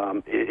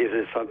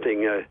it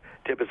something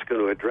Tippett's going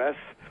to address?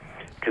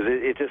 Because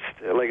it just,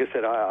 like I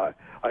said,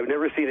 I've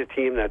never seen a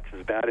team that's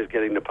as bad as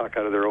getting the puck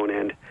out of their own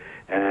end,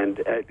 and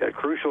at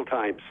crucial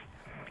times.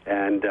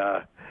 And,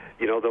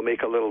 they'll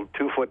make a little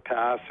 2-foot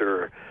pass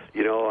or,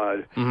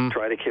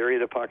 try to carry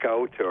the puck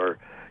out, or,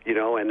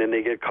 and then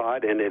they get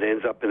caught and it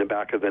ends up in the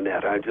back of the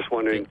net. I'm just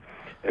wondering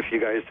if you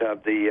guys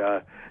have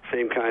the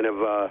same kind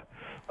of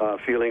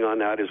feeling on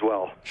that as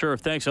well. Sure.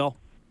 Thanks, Al.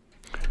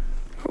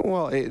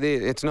 Well,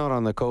 it's not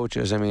on the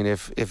coaches. I mean,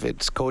 if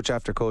it's coach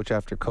after coach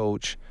after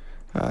coach,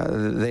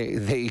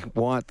 they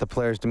want the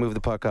players to move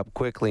the puck up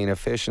quickly and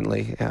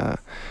efficiently.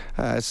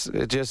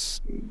 It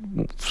just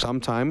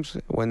sometimes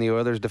when the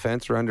Oilers'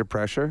 defense are under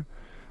pressure,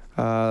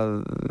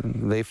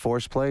 they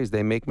force plays,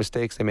 they make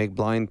mistakes, they make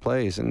blind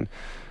plays. And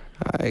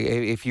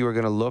if you were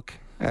going to look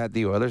at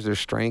the Oilers, their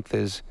strength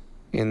is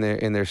in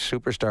their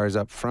superstars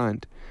up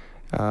front,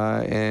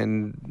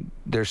 and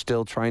they're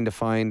still trying to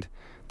find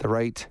the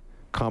right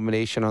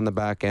combination on the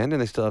back end, and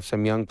they still have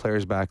some young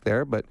players back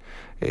there, but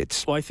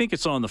it's... Well, I think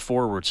it's on the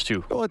forwards,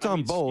 too. Well, it's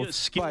on both.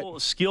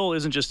 Skill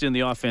isn't just in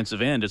the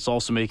offensive end, it's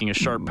also making a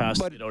sharp pass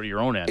to get out of your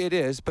own end. It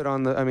is, but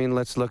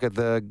let's look at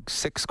the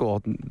 6th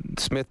goal.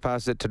 Smith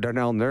passes it to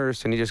Darnell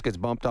Nurse, and he just gets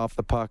bumped off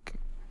the puck,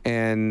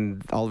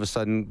 and all of a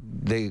sudden,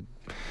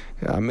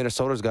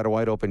 Minnesota's got a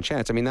wide open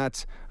chance. I mean,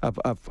 that's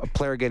a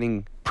player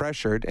getting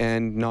pressured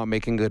and not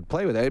making good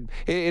play with it.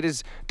 It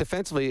is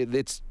defensively,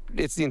 it's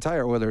the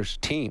entire Oilers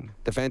team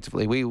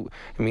defensively.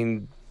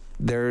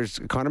 There's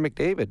Connor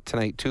McDavid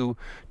tonight, two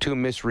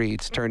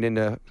misreads turned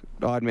into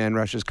odd man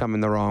rushes coming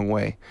the wrong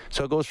way.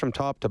 So it goes from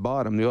top to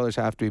bottom. The Oilers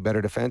have to be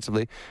better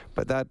defensively,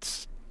 but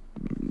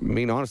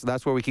honestly,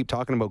 that's where we keep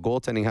talking about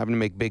goaltending, having to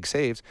make big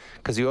saves,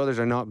 because the Oilers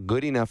are not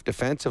good enough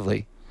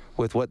defensively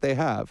with what they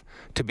have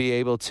to be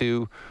able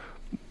to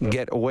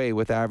get away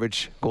with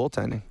average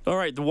goaltending. All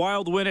right, the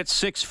Wild win at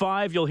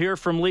 6-5. You'll hear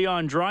from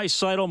Leon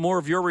Draisaitl. More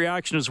of your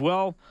reaction as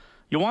well.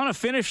 You want to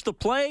finish the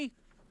play?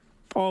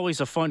 Always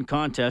a fun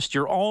contest.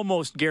 You're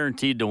almost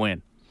guaranteed to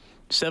win.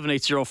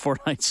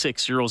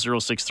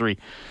 780-496-0063.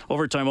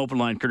 Overtime open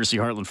line, courtesy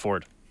Heartland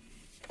Ford.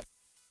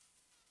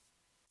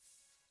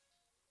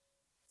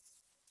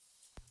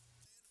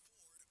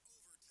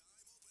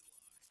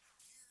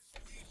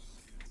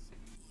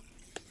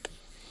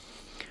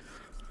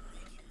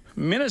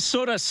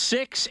 Minnesota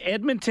 6,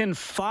 Edmonton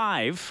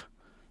 5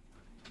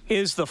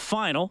 is the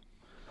final.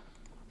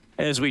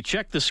 As we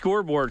check the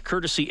scoreboard,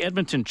 courtesy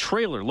Edmonton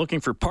Trailer. Looking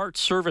for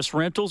parts, service,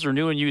 rentals, or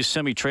new and used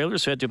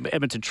semi-trailers, head to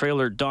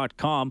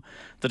edmontontrailer.com.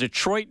 The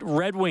Detroit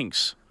Red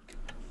Wings,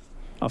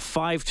 a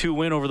 5-2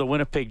 win over the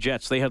Winnipeg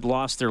Jets. They had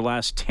lost their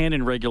last 10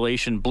 in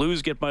regulation.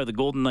 Blues get by the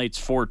Golden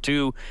Knights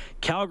 4-2.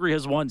 Calgary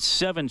has won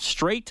 7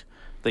 straight.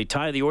 They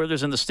tie the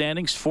Oilers in the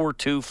standings,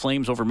 4-2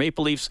 Flames over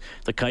Maple Leafs.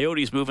 The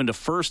Coyotes move into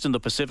first in the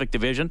Pacific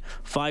Division,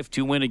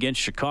 5-2 win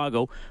against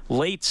Chicago.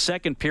 Late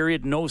second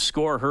period, no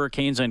score,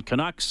 Hurricanes and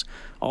Canucks.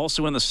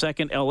 Also in the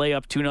second, LA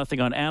up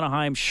 2-0 on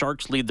Anaheim.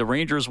 Sharks lead the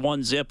Rangers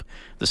 1-0.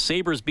 The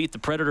Sabres beat the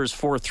Predators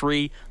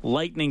 4-3.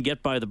 Lightning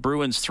get by the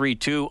Bruins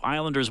 3-2.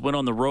 Islanders win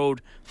on the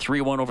road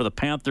 3-1 over the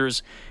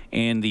Panthers.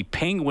 And the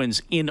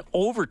Penguins in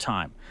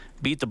overtime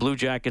beat the Blue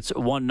Jackets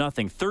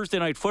 1-0. Thursday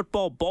night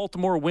football,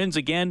 Baltimore wins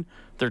again.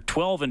 They're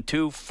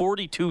 12-2,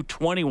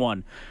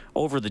 42-21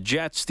 over the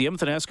Jets. The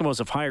Edmonton Eskimos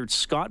have hired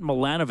Scott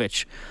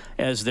Milanovich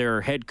as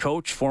their head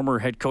coach, former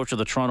head coach of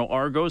the Toronto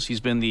Argos. He's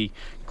been the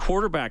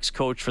quarterbacks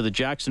coach for the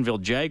Jacksonville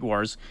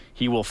Jaguars.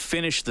 He will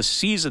finish the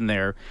season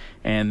there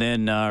and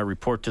then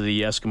report to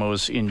the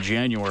Eskimos in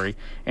January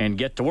and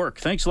get to work.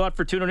 Thanks a lot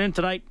for tuning in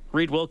tonight.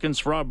 Reed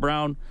Wilkins, Rob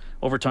Brown,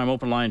 Overtime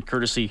Open Line,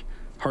 courtesy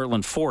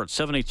Heartland Ford,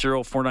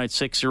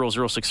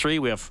 780-496-0063.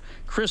 We have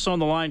Chris on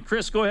the line.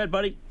 Chris, go ahead,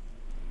 buddy.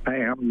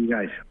 Hey, how are you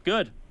guys?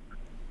 Good.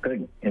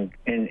 Good. And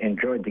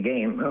enjoyed the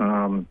game.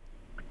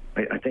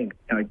 I think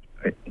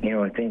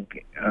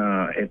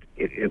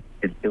it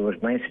was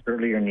nice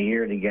earlier in the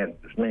year to get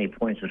as many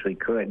points as we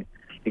could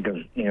because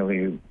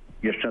you're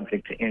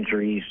subject to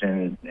injuries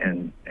and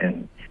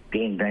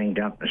being banged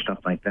up and stuff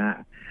like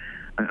that.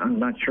 I'm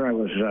not sure I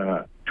was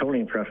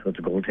totally impressed with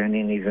the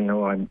goaltending, even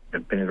though I've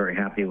been very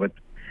happy with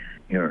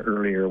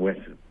earlier with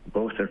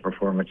both their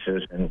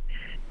performances. And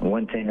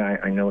one thing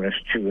I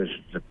noticed too is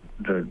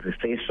the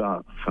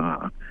face-off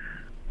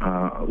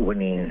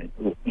winning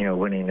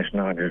is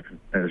not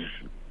as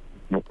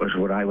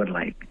what I would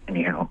like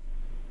anyhow.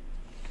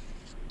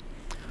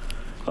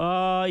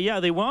 Yeah,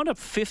 they wound up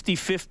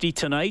 50-50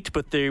 tonight,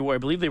 but I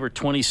believe they were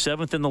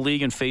 27th in the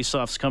league in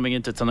face-offs coming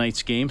into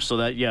tonight's game. So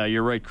that, yeah,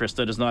 you're right, Chris.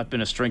 That has not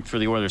been a strength for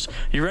the Oilers.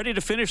 You ready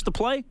to finish the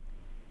play?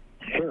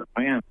 Sure,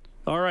 I am.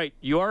 All right.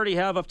 You already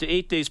have up to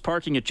 8 days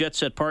parking at Jet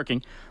Set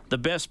Parking. The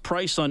best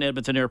price on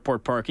Edmonton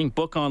Airport parking.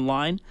 Book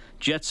online,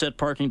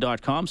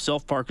 jetsetparking.com.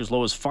 Self-park as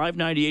low as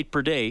 $5.98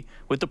 per day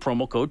with the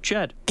promo code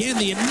CHED. Again,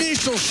 the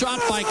initial shot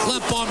by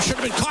Klefbom should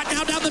have been caught.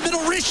 Now down the middle,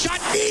 wrist shot.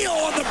 Neal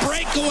on the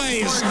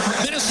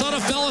breakaways.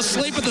 Minnesota fell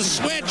asleep at the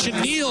switch, and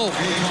Neal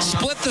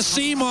split the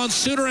seam on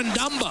Suter and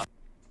Dumba.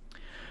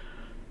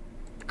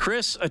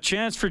 Chris, a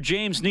chance for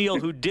James Neal,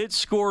 who did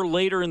score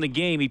later in the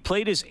game. He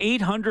played his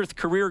 800th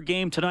career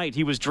game tonight.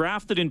 He was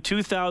drafted in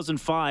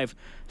 2005,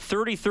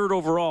 33rd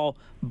overall.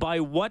 By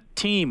what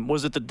team?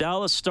 Was it the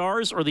Dallas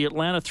Stars or the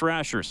Atlanta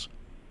Thrashers?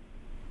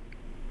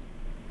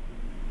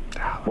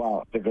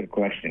 Wow, that's a good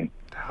question.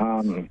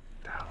 Dallas.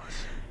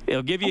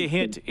 I'll give you a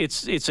hint.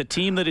 It's a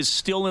team that is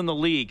still in the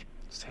league.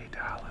 Say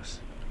Dallas.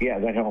 Yeah,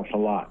 that helps a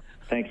lot.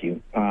 Thank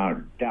you.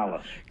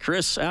 Dallas.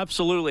 Chris,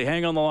 absolutely.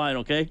 Hang on the line,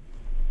 okay?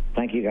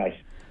 Thank you, guys.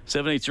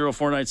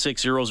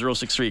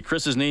 780-496-0063.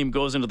 Chris's name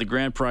goes into the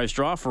grand prize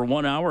draw for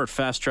 1 hour at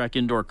Fast Track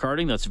Indoor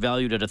Karting. That's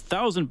valued at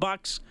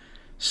 $1,000.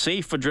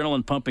 Safe,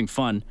 adrenaline-pumping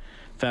fun.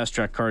 Fast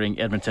Track Karting,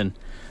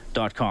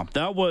 Edmonton.com.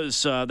 That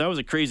was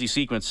a crazy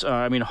sequence.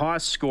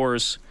 Haas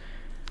scores,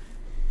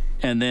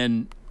 and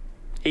then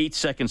 8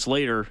 seconds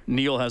later,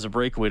 Neal has a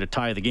breakaway to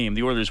tie the game.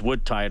 The Oilers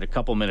would tie it a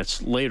couple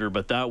minutes later,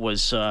 but that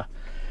was a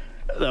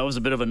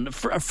bit of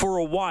for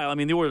a while. I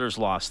mean, the Oilers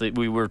lost.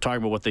 We were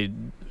talking about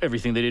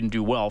everything they didn't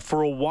do well.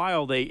 For a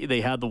while,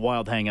 they had the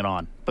Wild hanging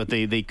on, but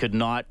they could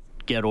not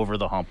get over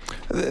the hump.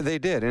 They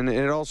did, and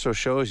it also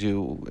shows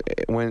you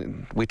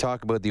when we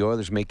talk about the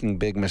Oilers making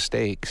big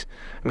mistakes.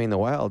 I mean, the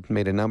Wild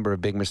made a number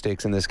of big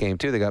mistakes in this game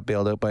too. They got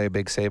bailed out by a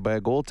big save by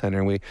a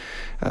goaltender,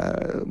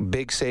 and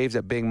big saves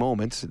at big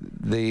moments.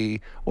 The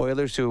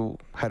Oilers, who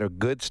had a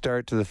good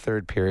start to the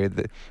third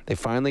period, they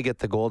finally get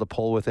the goal to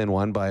pull within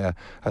one by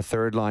a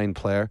third line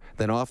player.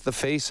 Then off the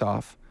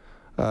face-off,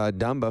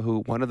 Dumba, who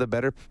one of the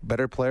better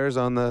players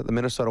on the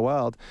Minnesota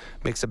Wild,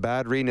 makes a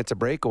bad read and it's a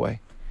breakaway.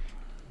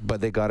 But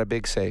they got a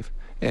big save.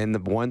 And the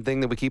one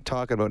thing that we keep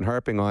talking about and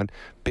harping on,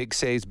 big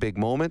saves, big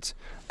moments.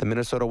 The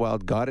Minnesota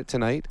Wild got it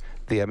tonight.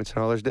 The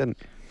Edmonton Oilers didn't.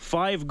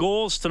 5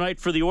 goals tonight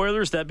for the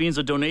Oilers. That means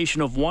a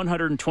donation of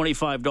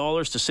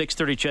 $125 to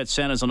 630 Chet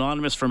Santa's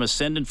Anonymous from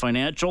Ascendant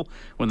Financial.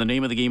 When the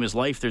name of the game is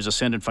life, there's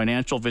Ascendant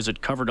Financial.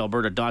 Visit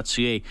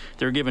coveredalberta.ca.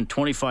 They're given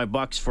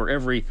 $25 for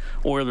every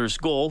Oilers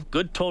goal.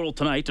 Good total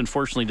tonight.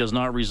 Unfortunately, does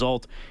not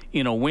result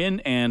in a win.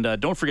 And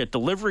don't forget,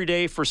 delivery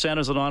day for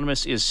Santa's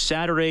Anonymous is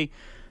Saturday.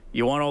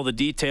 You want all the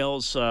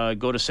details,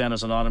 go to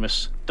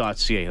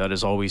santasanonymous.ca. That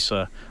is always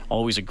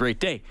a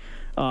great day.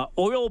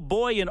 Oil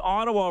Boy in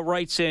Ottawa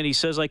writes in, he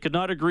says, I could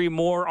not agree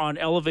more on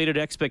elevated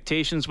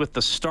expectations with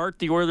the start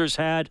the Oilers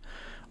had.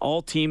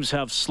 All teams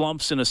have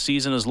slumps in a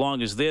season as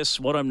long as this.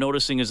 What I'm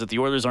noticing is that the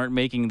Oilers aren't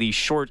making the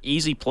short,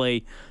 easy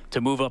play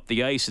to move up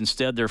the ice.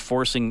 Instead, they're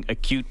forcing a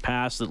cute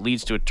pass that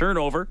leads to a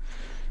turnover.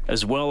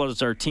 As well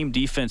as our team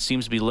defense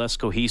seems to be less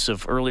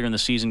cohesive. Earlier in the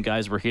season,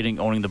 guys were hitting,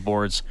 owning the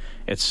boards,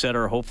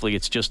 etc. Hopefully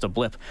it's just a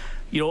blip.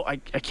 I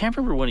can't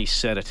remember when he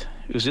said it.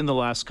 It was in the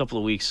last couple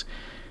of weeks.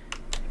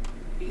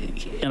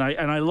 And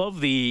I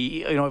love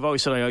I've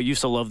always said I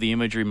used to love the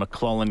imagery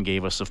McClellan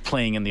gave us of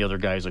playing in the other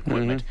guy's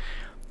equipment.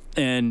 Mm-hmm.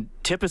 And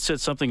Tippett said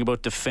something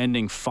about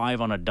defending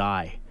 5 on a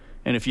die.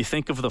 And if you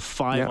think of the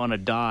 5 on a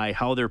die,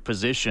 how they're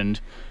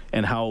positioned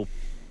and how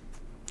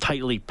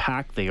tightly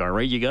packed they are,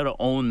 right? You got to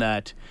own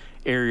that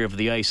area of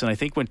the ice. And I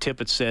think when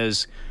Tippett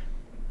says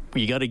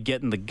you got to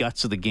get in the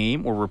guts of the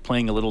game or we're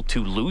playing a little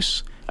too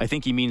loose, I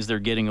think he means they're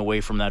getting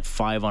away from that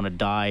 5 on a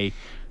die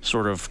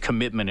sort of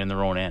commitment in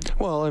their own end.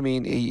 Well, I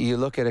mean, you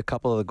look at a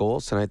couple of the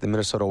goals tonight the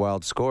Minnesota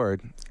Wild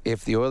scored.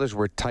 If the Oilers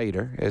were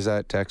tighter, as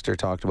that texter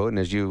talked about, and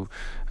as you,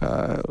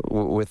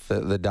 with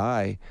the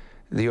die,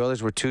 the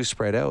Oilers were too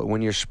spread out.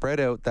 When you're spread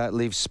out, that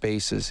leaves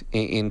spaces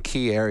in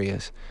key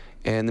areas.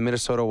 And the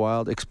Minnesota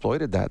Wild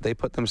exploited that. They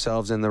put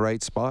themselves in the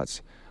right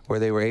spots where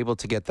they were able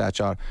to get that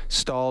shot.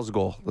 Stahl's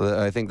goal,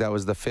 I think that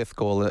was the 5th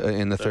goal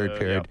in the third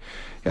period.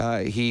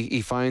 Yeah.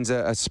 He finds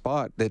a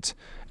spot that's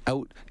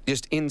out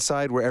just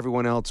inside where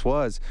everyone else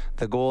was.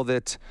 The goal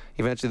that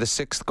eventually, the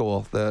 6th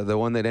goal, the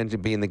one that ended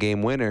up being the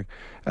game winner,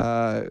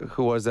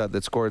 who was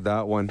that scored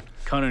that one?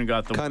 Cunnin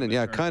got the Cunnin,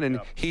 yeah, Cunnin.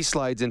 Yeah. He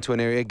slides into an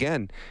area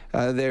again.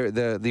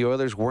 The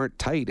Oilers weren't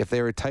tight. If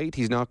they were tight,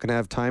 he's not going to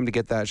have time to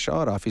get that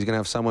shot off. He's going to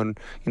have someone,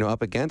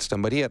 up against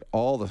him. But he had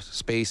all the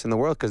space in the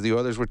world because the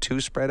Oilers were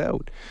too spread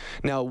out.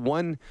 Now,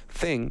 one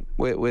thing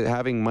with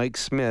having Mike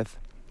Smith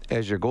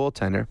as your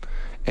goaltender,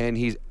 and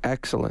he's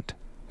excellent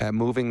at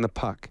moving the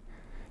puck.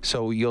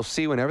 So you'll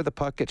see whenever the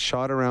puck gets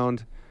shot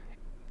around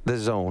the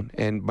zone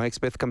and Mike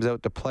Smith comes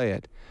out to play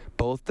it,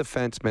 both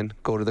defensemen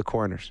go to the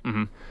corners.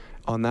 Mm-hmm.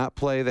 On that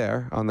play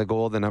there, on the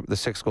goal, the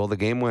 6th goal, the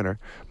game winner,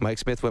 Mike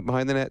Smith went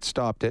behind the net,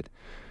 stopped it.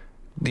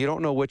 You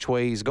don't know which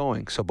way he's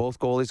going, so both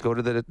goalies go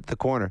to the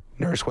corner.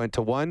 Nurse went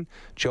to one,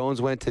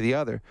 Jones went to the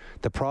other.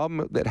 The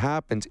problem that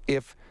happens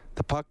if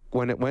the puck,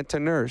 when it went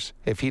to Nurse,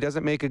 if he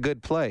doesn't make a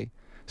good play,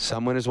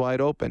 someone is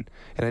wide open.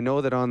 And I know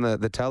that on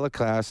the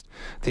telecast,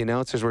 the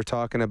announcers were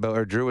talking about,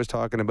 or Drew was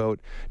talking about,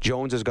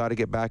 Jones has got to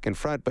get back in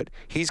front, but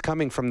he's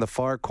coming from the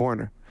far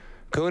corner.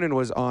 Kunin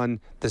was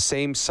on the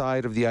same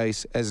side of the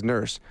ice as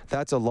Nurse.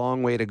 That's a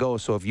long way to go.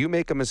 So if you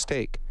make a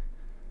mistake,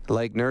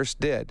 like Nurse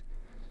did,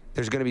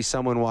 there's going to be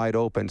someone wide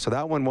open. So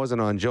that one wasn't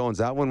on Jones.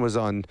 That one was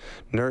on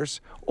Nurse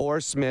or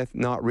Smith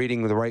not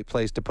reading the right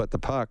place to put the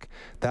puck.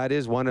 That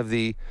is one of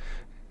the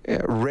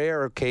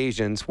rare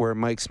occasions where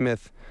Mike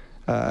Smith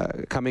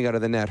coming out of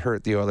the net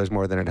hurt the Oilers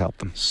more than it helped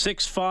them.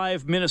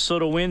 6-5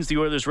 Minnesota wins. The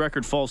Oilers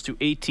record falls to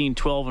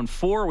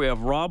 18-12-4. We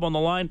have Rob on the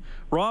line.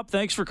 Rob,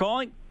 thanks for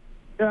calling.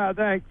 Yeah,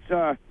 thanks.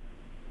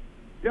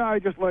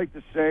 I'd just like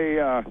to say,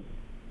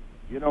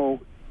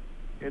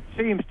 it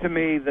seems to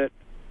me that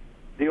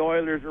the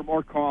Oilers are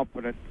more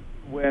confident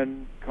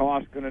when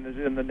Koskinen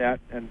is in the net.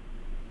 And,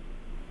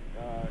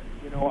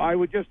 I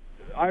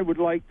would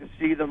like to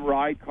see them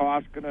ride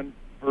Koskinen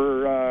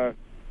for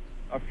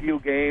a few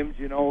games,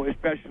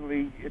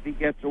 especially if he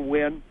gets a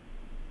win.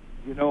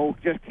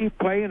 Just keep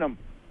playing him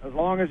as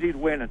long as he's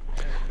winning.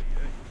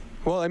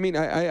 Well, I mean,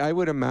 I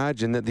would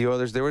imagine that the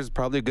Oilers, there was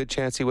probably a good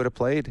chance he would have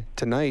played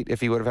tonight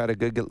if he would have had a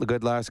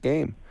good last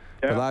game.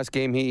 Yeah. The last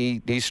game,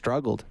 he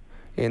struggled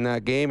in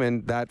that game,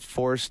 and that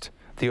forced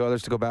the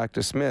Oilers to go back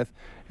to Smith.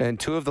 And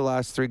 2 of the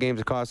last 3 games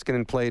that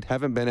Koskinen played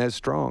haven't been as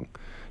strong.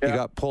 Yeah. He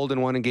got pulled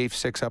in one and gave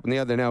 6 up in the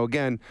other. Now,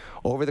 again,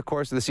 over the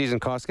course of the season,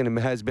 Koskinen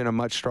has been a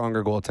much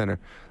stronger goaltender.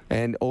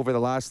 And over the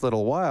last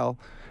little while,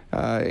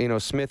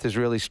 Smith has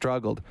really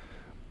struggled.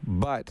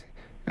 But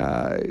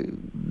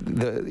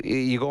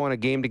you go on a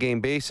game-to-game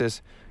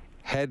basis,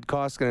 had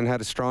Koskinen had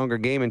a stronger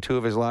game in 2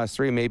 of his last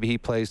 3, maybe he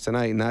plays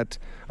tonight. And that,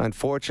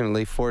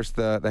 unfortunately, forced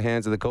the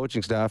hands of the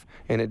coaching staff,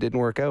 and it didn't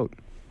work out.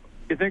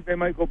 You think they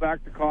might go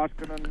back to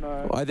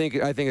Koskinen? I think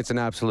it's an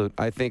absolute.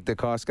 I think that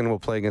Koskinen will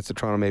play against the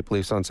Toronto Maple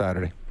Leafs on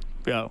Saturday.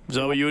 Yeah. Is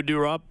that what you would do,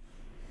 Rob?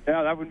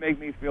 Yeah, that would make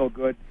me feel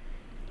good.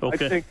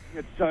 Okay. I think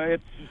it's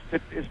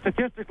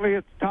statistically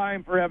it's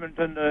time for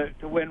Edmonton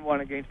to win one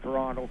against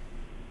Toronto.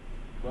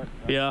 But,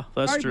 yeah,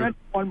 that's true. I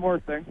one more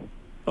thing.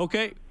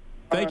 Okay.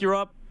 Thank you,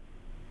 Rob.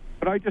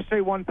 Could I just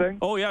say one thing?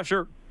 Oh, yeah,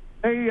 sure.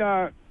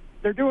 They're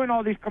doing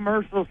all these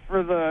commercials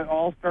for the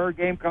All-Star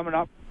game coming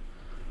up.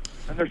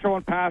 And they're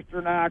showing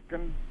Pasternak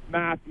and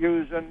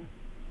Matthews and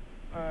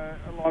a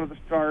lot of the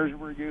stars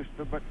we're used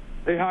to, but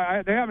they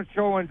haven't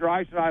shown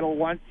Draisaitl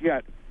once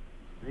yet.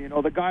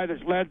 The guy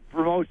that's led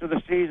for most of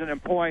the season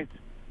in points.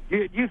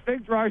 Do you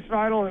think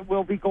Draisaitl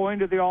will be going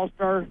to the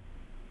All-Star?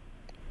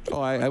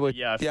 Oh, I would.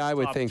 Yeah, I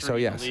would think so.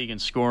 Yes. In the league in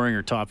scoring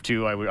or top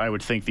 2, I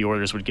would think the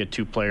Oilers would get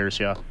 2 players.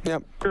 Yeah.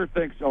 Yep. Sure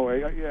think so.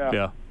 Yeah.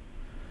 Yeah.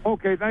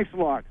 Okay. Thanks a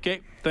lot.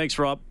 Okay. Thanks,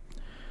 Rob.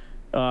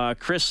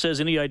 Chris says,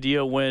 any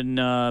idea when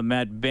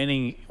Matt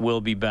Benning will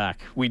be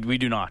back? We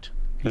do not.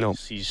 No.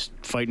 He's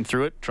fighting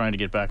through it, trying to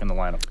get back in the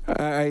lineup.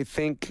 I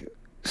think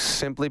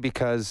simply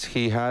because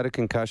he had a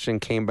concussion,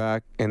 came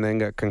back, and then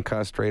got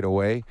concussed right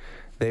away.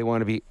 They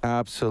want to be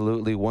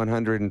absolutely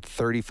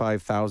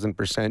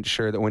 135,000%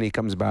 sure that when he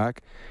comes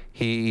back,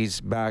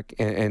 he's back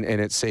and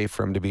it's safe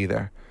for him to be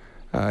there.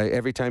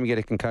 Every time you get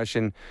a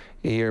concussion,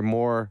 you're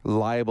more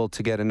liable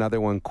to get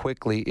another one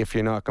quickly if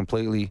you're not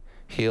completely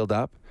healed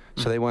up.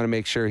 So they want to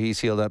make sure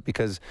he's healed up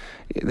because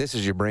this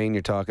is your brain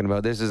you're talking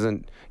about. This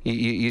isn't,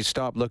 you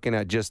stop looking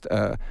at just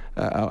a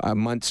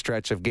month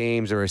stretch of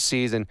games or a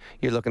season.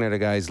 You're looking at a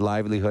guy's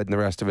livelihood and the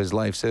rest of his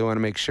life. So they want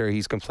to make sure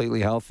he's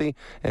completely healthy.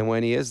 And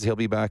when he is, he'll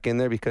be back in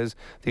there because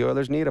the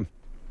Oilers need him.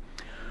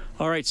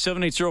 All right,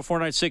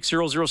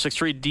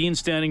 780-496-0063. Dean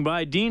standing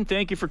by. Dean,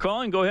 thank you for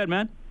calling. Go ahead,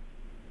 man.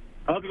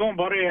 How's it going,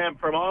 buddy? I'm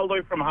from all the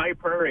way from High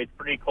Prairie. It's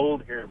pretty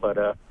cold here,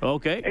 but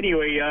okay.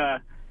 Anyway,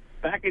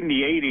 back in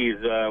the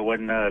 80s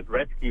when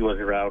Gretzky was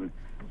around,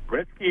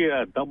 Gretzky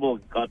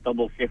got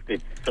double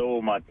shifted so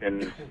much,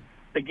 and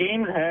the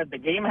game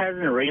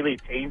hasn't really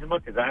changed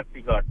much. It's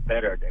actually got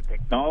better. The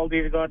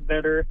technology's got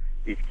better.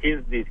 These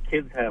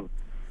kids have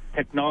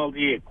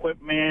technology,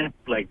 equipment,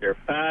 like they're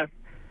fast.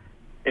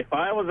 If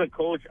I was a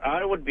coach,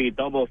 I would be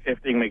double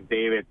shifting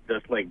McDavid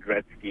just like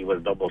Gretzky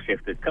was double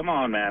shifted. Come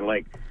on, man!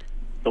 Like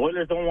the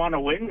Oilers don't want to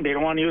win. They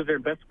don't want to use their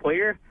best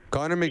player.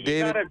 Connor McDavid.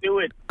 You gotta do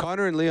it.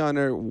 Connor and Leon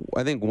are,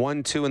 I think,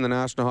 1-2 in the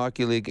National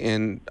Hockey League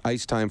in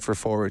ice time for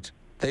forwards.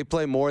 They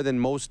play more than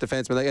most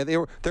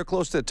defensemen. They're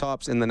close to the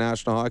tops in the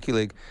National Hockey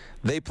League.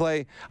 They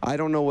play. I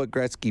don't know what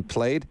Gretzky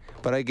played,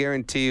 but I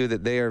guarantee you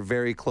that they are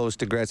very close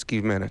to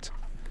Gretzky minutes.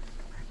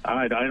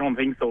 I don't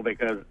think so,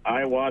 because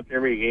I watch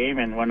every game,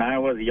 and when I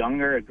was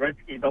younger,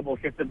 Gretzky double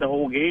shifted the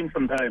whole game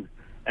sometimes,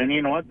 and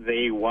you know what?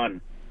 They won.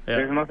 Yeah.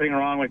 There's nothing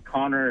wrong with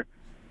Connor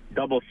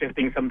double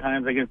shifting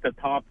sometimes against the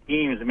top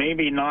teams.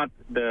 Maybe not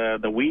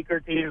the weaker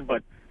teams,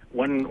 but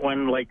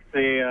when like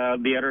say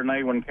the other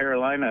night when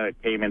Carolina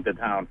came into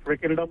town,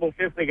 freaking double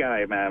shift the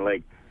guy, man.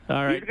 Like,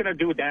 all right, he's gonna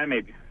do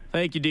damage.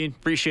 Thank you, Dean.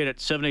 Appreciate it.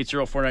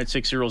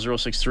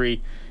 780-496-0063.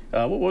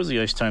 What was the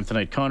ice time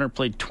tonight? Connor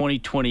played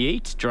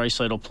 20:28.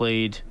 Draisaitl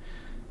played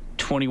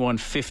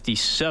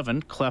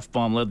 21:57.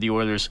 Clefbaum led the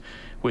Oilers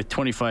with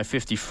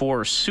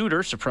 25:54.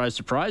 Suter,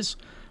 surprise,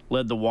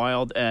 led the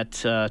Wild at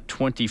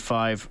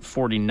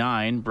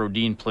 25:49.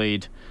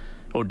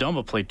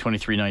 Dumba played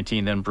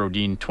 23:19. Then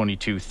Brodin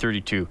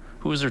 22:32.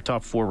 Who was their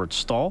top forward?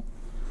 Stahl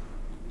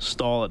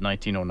at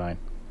 19:09.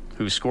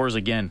 Who scores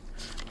again?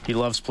 He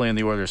loves playing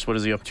the Oilers. What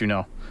is he up to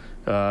now?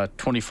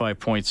 26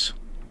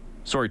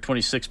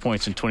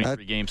 points in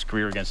 23 games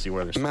career against the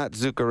Oilers. Matt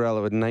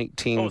Zuccarello at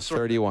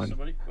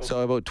 19:31.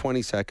 So about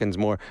 20 seconds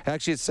more.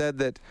 Actually, it said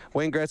that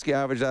Wayne Gretzky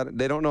averaged out.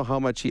 They don't know how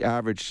much he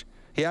averaged.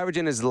 He averaged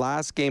in his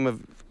last game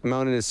of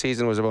amount in his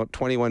season was about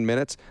 21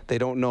 minutes. They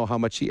don't know how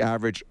much he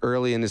averaged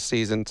early in his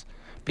seasons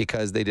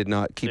because they did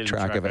not keep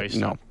track of it.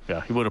 No.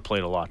 Yeah, he would have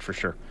played a lot for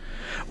sure.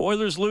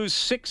 Oilers lose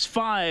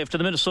 6-5 to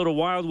the Minnesota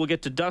Wild. We'll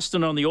get to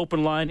Dustin on the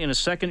open line in a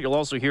second. You'll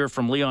also hear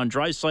from Leon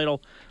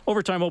Draisaitl.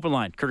 Overtime open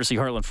line, courtesy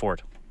Heartland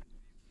Ford.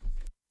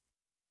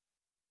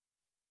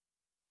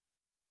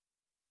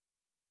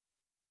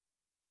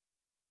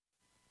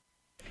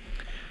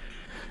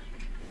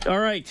 All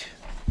right.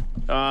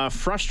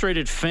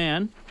 Frustrated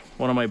fan,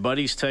 one of my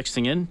buddies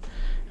texting in,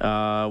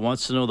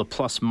 wants to know the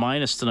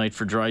plus-minus tonight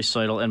for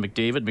Draisaitl and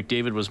McDavid.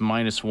 McDavid was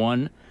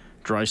 -1.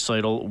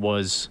 Draisaitl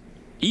was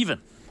even.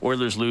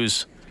 Oilers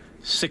lose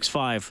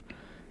 6-5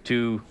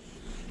 to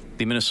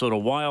the Minnesota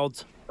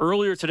Wild.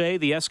 Earlier today,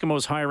 the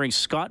Eskimos hiring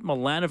Scott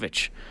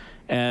Milanovich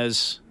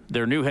as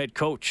their new head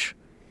coach.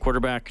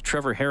 Quarterback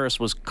Trevor Harris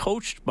was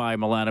coached by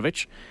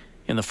Milanovich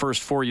in the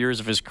first 4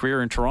 years of his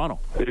career in Toronto.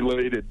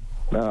 Elated.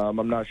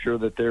 I'm not sure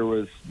that there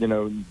was,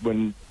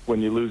 when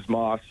you lose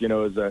Moss,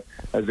 as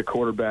a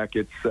quarterback,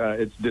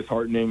 it's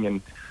disheartening.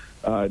 And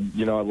I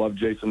love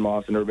Jason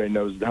Moss, and everybody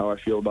knows how I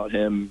feel about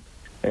him.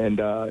 And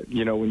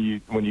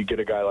when you get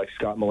a guy like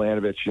Scott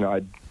Milanovich,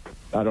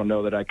 I don't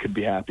know that I could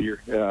be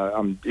happier.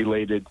 I'm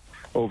elated,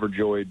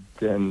 overjoyed,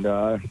 and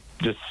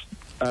just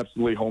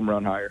absolutely home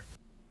run hire.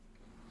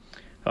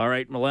 All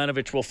right,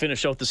 Milanovich will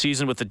finish out the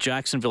season with the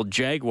Jacksonville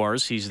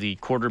Jaguars. He's the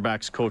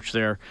quarterback's coach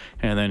there,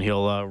 and then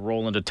he'll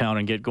roll into town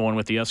and get going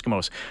with the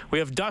Eskimos. We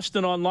have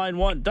Dustin on line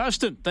one.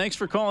 Dustin, thanks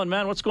for calling,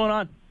 man. What's going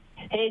on?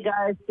 Hey,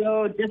 guys.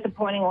 So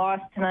disappointing loss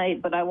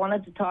tonight, but I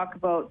wanted to talk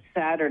about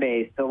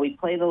Saturday. So we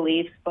play the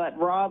Leafs, but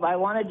Rob, I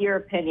wanted your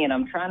opinion.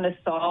 I'm trying to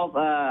solve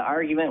an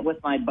argument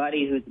with my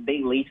buddy who's a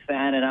big Leafs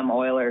fan, and I'm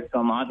Oilers, so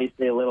I'm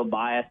obviously a little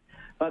biased.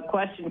 But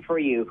question for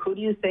you, who do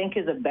you think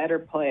is a better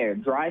player,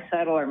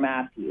 Draisaitl or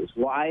Matthews?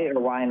 Why or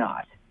why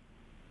not?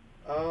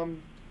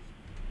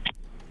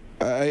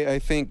 I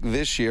think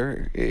this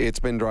year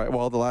it's been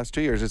the last 2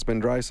 years it's been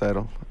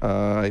Draisaitl.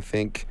 I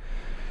think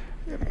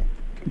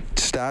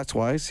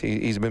stats-wise,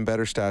 he's been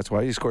better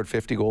stats-wise. He scored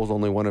 50 goals,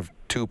 only one of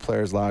two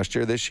players last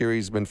year. This year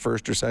he's been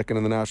first or second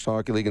in the National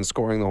Hockey League in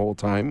scoring the whole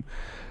time.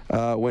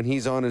 When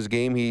he's on his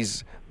game,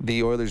 he's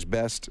the Oilers'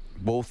 best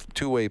both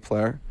two-way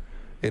player.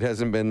 It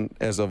hasn't been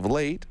as of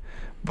late,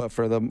 but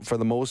for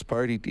the most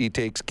part, he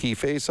takes key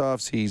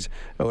faceoffs. He's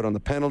out on the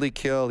penalty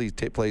kill. He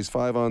plays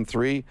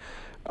 5-on-3.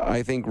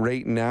 I think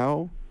right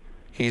now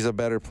he's a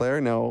better player.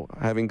 Now,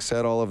 having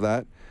said all of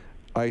that,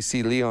 I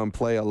see Leon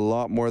play a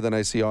lot more than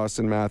I see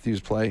Austin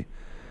Matthews play.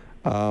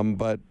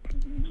 But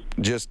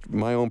just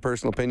my own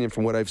personal opinion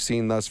from what I've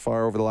seen thus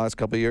far over the last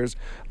couple of years,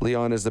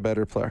 Leon is the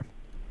better player.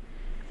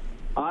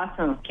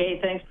 Awesome. Okay,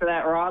 thanks for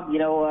that, Rob. We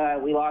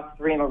lost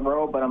 3 in a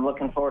row, but I'm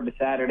looking forward to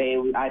Saturday.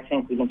 I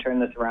think we can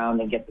turn this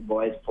around and get the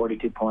boys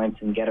 42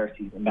 points and get our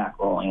season back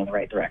rolling in the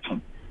right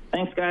direction.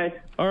 Thanks, guys.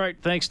 All right,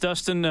 thanks,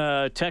 Dustin.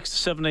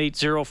 Text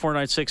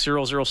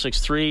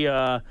 780-496-0063.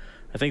 I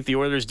think the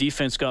Oilers'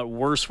 defense got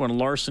worse when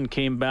Larson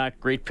came back.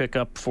 Great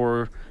pickup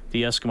for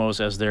the Eskimos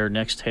as their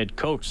next head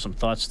coach. Some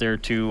thoughts there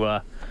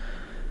to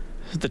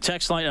The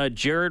text line,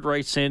 Jared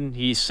writes in,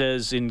 he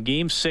says, in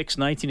Game 6,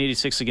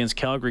 1986 against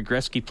Calgary,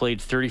 Gretzky played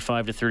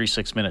 35 to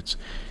 36 minutes.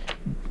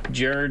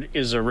 Jared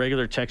is a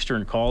regular texter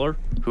and caller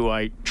who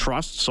I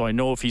trust, so I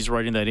know if he's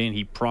writing that in,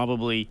 he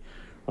probably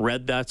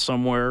read that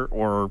somewhere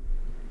or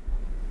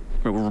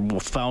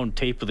found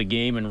tape of the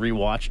game and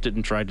rewatched it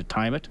and tried to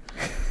time it.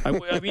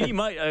 I mean, he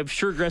might. I'm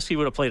sure Gretzky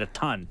would have played a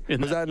ton.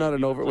 Was that not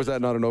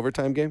an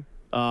overtime game?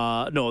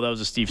 No, that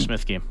was a Steve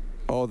Smith game.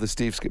 Oh, the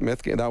Steve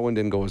Smith game. That one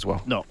didn't go as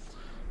well. No.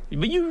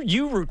 But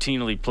you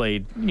routinely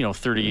played,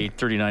 38,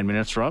 39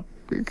 minutes, Rob.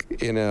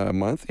 In a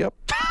month, yep.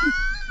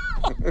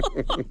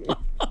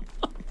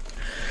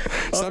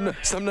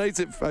 Some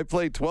nights I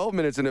played 12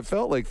 minutes and it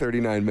felt like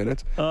 39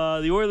 minutes.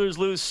 The Oilers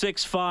lose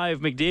 6-5.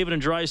 McDavid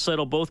and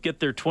Draisaitl both get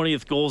their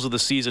 20th goals of the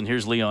season.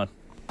 Here's Leon.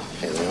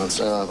 Hey, Leon.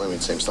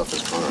 Same stuff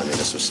as Connor.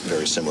 This was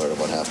very similar to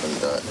what happened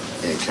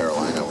in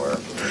Carolina, where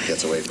it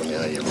gets away from you,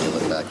 you reel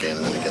it back in,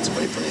 and then it gets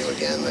away from you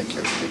again. Like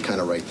you're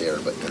kind of right there,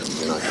 but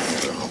you're not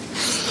getting it home.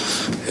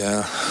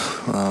 Yeah,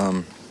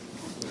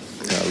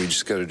 we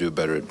just got to do a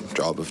better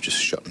job of just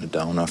shutting it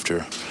down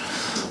after.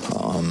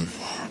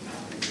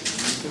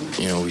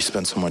 We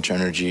spent so much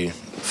energy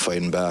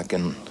fighting back,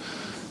 and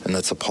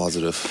that's a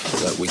positive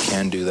that we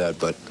can do that.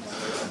 But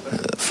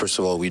first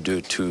of all, we do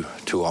it too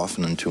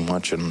often and too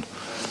much, and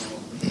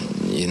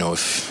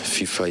if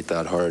you fight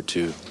that hard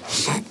to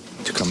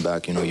come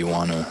back, you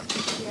want to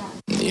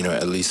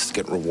at least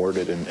get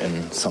rewarded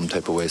in some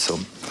type of way. So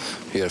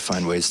you got to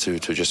find ways to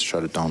just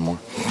shut it down more.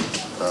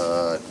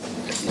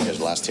 You guys are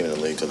the last team in the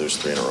league to lose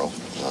 3 in a row, or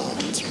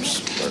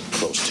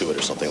close to it,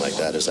 or something like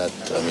that. Is that?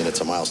 It's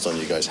a milestone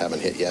you guys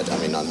haven't hit yet.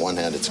 On one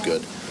hand, it's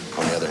good.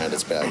 On the other hand,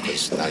 it's bad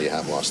because now you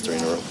have lost 3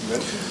 in a row.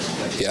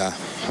 Yeah,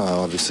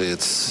 obviously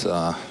it's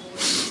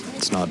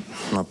not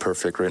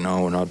perfect right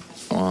now. We're not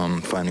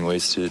finding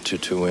ways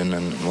to win,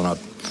 and we're not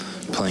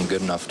playing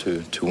good enough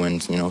to win.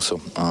 So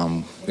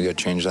we got to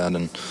change that,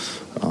 and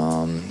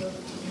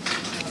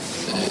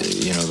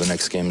the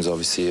next game is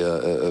obviously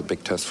a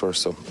big test for us,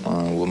 so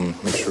we'll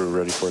make sure we're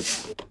ready for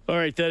it. All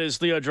right, that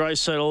is Leon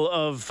Draisaitl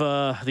of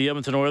the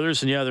Edmonton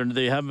Oilers, and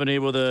they haven't been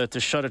able to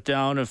shut it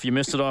down. If you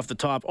missed it off the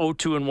top,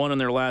 0-2-1 in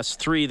their last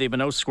 3. They've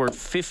been outscored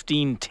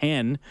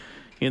 15-10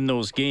 in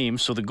those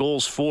games. So the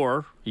goals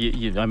for, I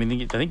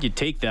think you'd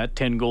take that,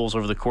 10 goals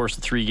over the course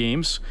of 3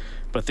 games,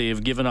 but they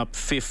have given up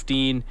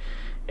 15,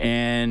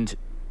 and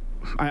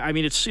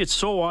it's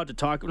so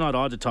not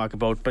odd to talk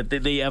about, but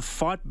they have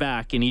fought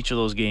back in each of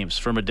those games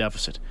from a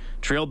deficit.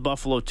 Trailed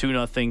Buffalo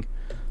 2-0,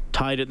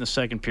 tied it in the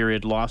second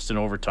period, lost in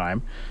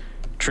overtime.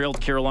 Trailed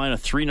Carolina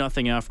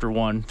 3-0 after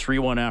 1,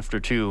 3-1 after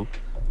 2,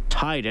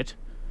 tied it,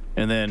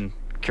 and then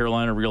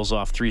Carolina reels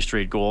off 3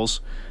 straight goals.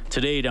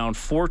 Today down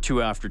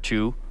 4-2 after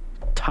 2,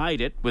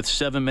 tied it with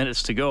 7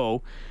 minutes to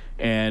go,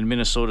 and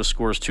Minnesota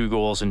scores 2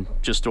 goals in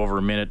just over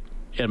a minute.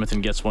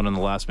 Edmonton gets one in the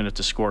last minute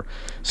to score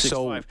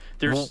 6-5.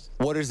 So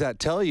what does that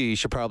tell you? You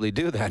should probably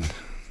do then.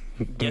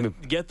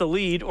 Get the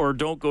lead or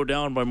don't go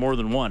down by more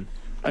than 1.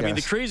 I mean,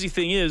 the crazy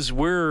thing is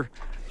we're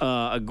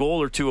a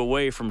goal or 2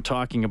 away from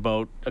talking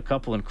about a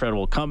couple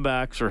incredible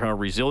comebacks or how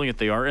resilient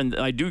they are, and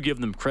I do give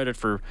them credit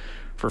for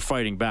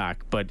fighting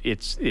back, but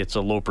it's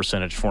a low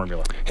percentage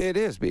formula. It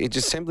is. It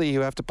just simply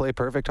you have to play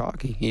perfect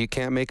hockey. You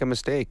can't make a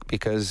mistake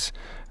because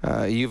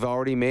you've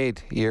already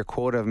made your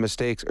quota of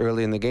mistakes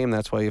early in the game.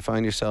 That's why you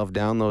find yourself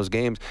down those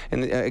games.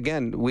 And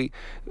again,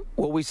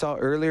 what we saw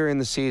earlier in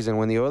the season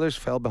when the Oilers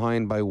fell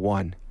behind by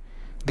 1,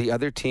 the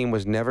other team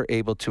was never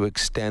able to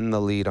extend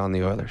the lead on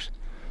the Oilers.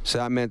 So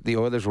that meant the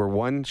Oilers were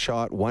 1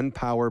 shot, 1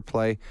 power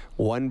play,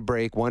 1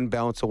 break, 1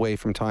 bounce away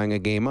from tying a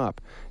game up,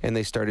 and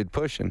they started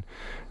pushing.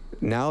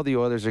 Now the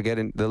Oilers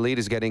the lead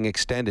is getting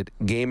extended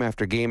game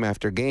after game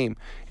after game,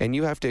 and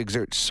you have to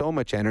exert so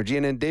much energy.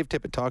 And then Dave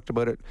Tippett talked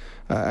about it.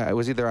 It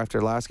was either after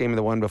the last game or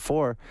the one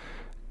before.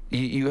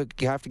 You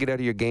have to get out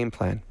of your game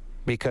plan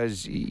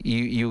because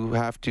you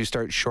have to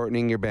start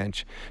shortening your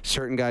bench.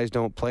 Certain guys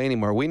don't play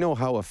anymore. We know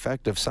how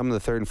effective some of the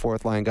third and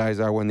fourth line guys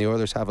are when the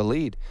Oilers have a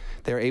lead.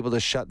 They're able to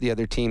shut the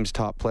other team's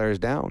top players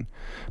down,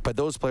 but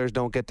those players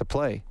don't get to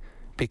play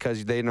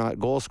because they're not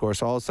goal scorers.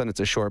 So all of a sudden it's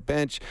a short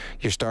bench,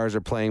 your stars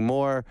are playing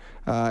more,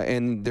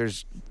 and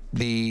there's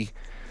the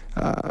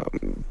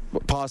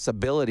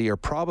possibility or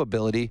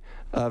probability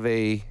of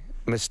a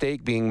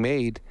mistake being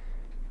made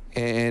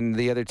and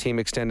the other team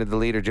extended the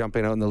lead or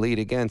jumping out in the lead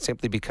again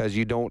simply because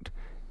you don't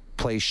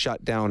play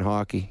shut-down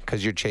hockey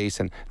because you're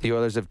chasing. The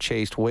Oilers have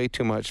chased way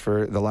too much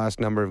for the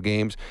last number of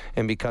games,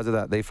 and because of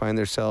that, they find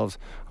themselves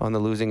on the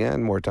losing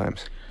end more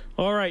times.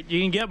 All right, you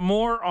can get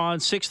more on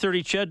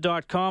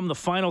 630ched.com. The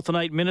final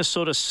tonight,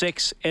 Minnesota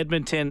 6,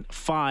 Edmonton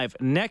 5.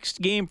 Next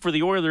game for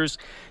the Oilers,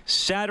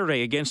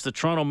 Saturday against the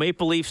Toronto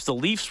Maple Leafs. The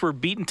Leafs were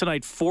beaten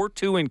tonight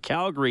 4-2 in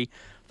Calgary.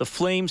 The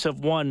Flames have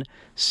won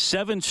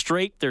 7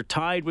 straight. They're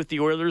tied with the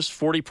Oilers,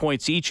 40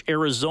 points each.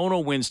 Arizona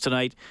wins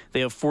tonight.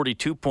 They have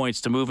 42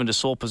 points to move into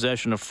sole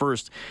possession of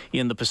first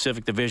in the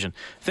Pacific Division.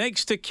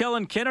 Thanks to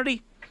Kellen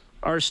Kennedy,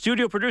 our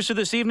studio producer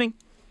this evening.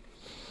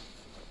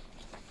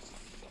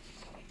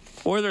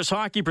 Oilers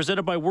hockey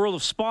presented by World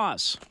of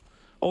Spas.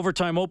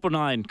 Overtime open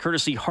line,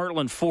 courtesy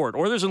Heartland Ford.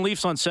 Oilers and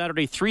Leafs on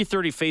Saturday,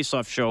 3:30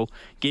 face-off show.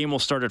 Game will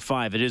start at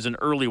 5. It is an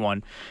early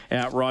one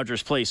at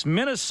Rogers Place.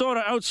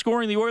 Minnesota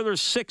outscoring the Oilers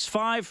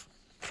 6-5.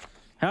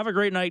 Have a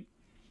great night.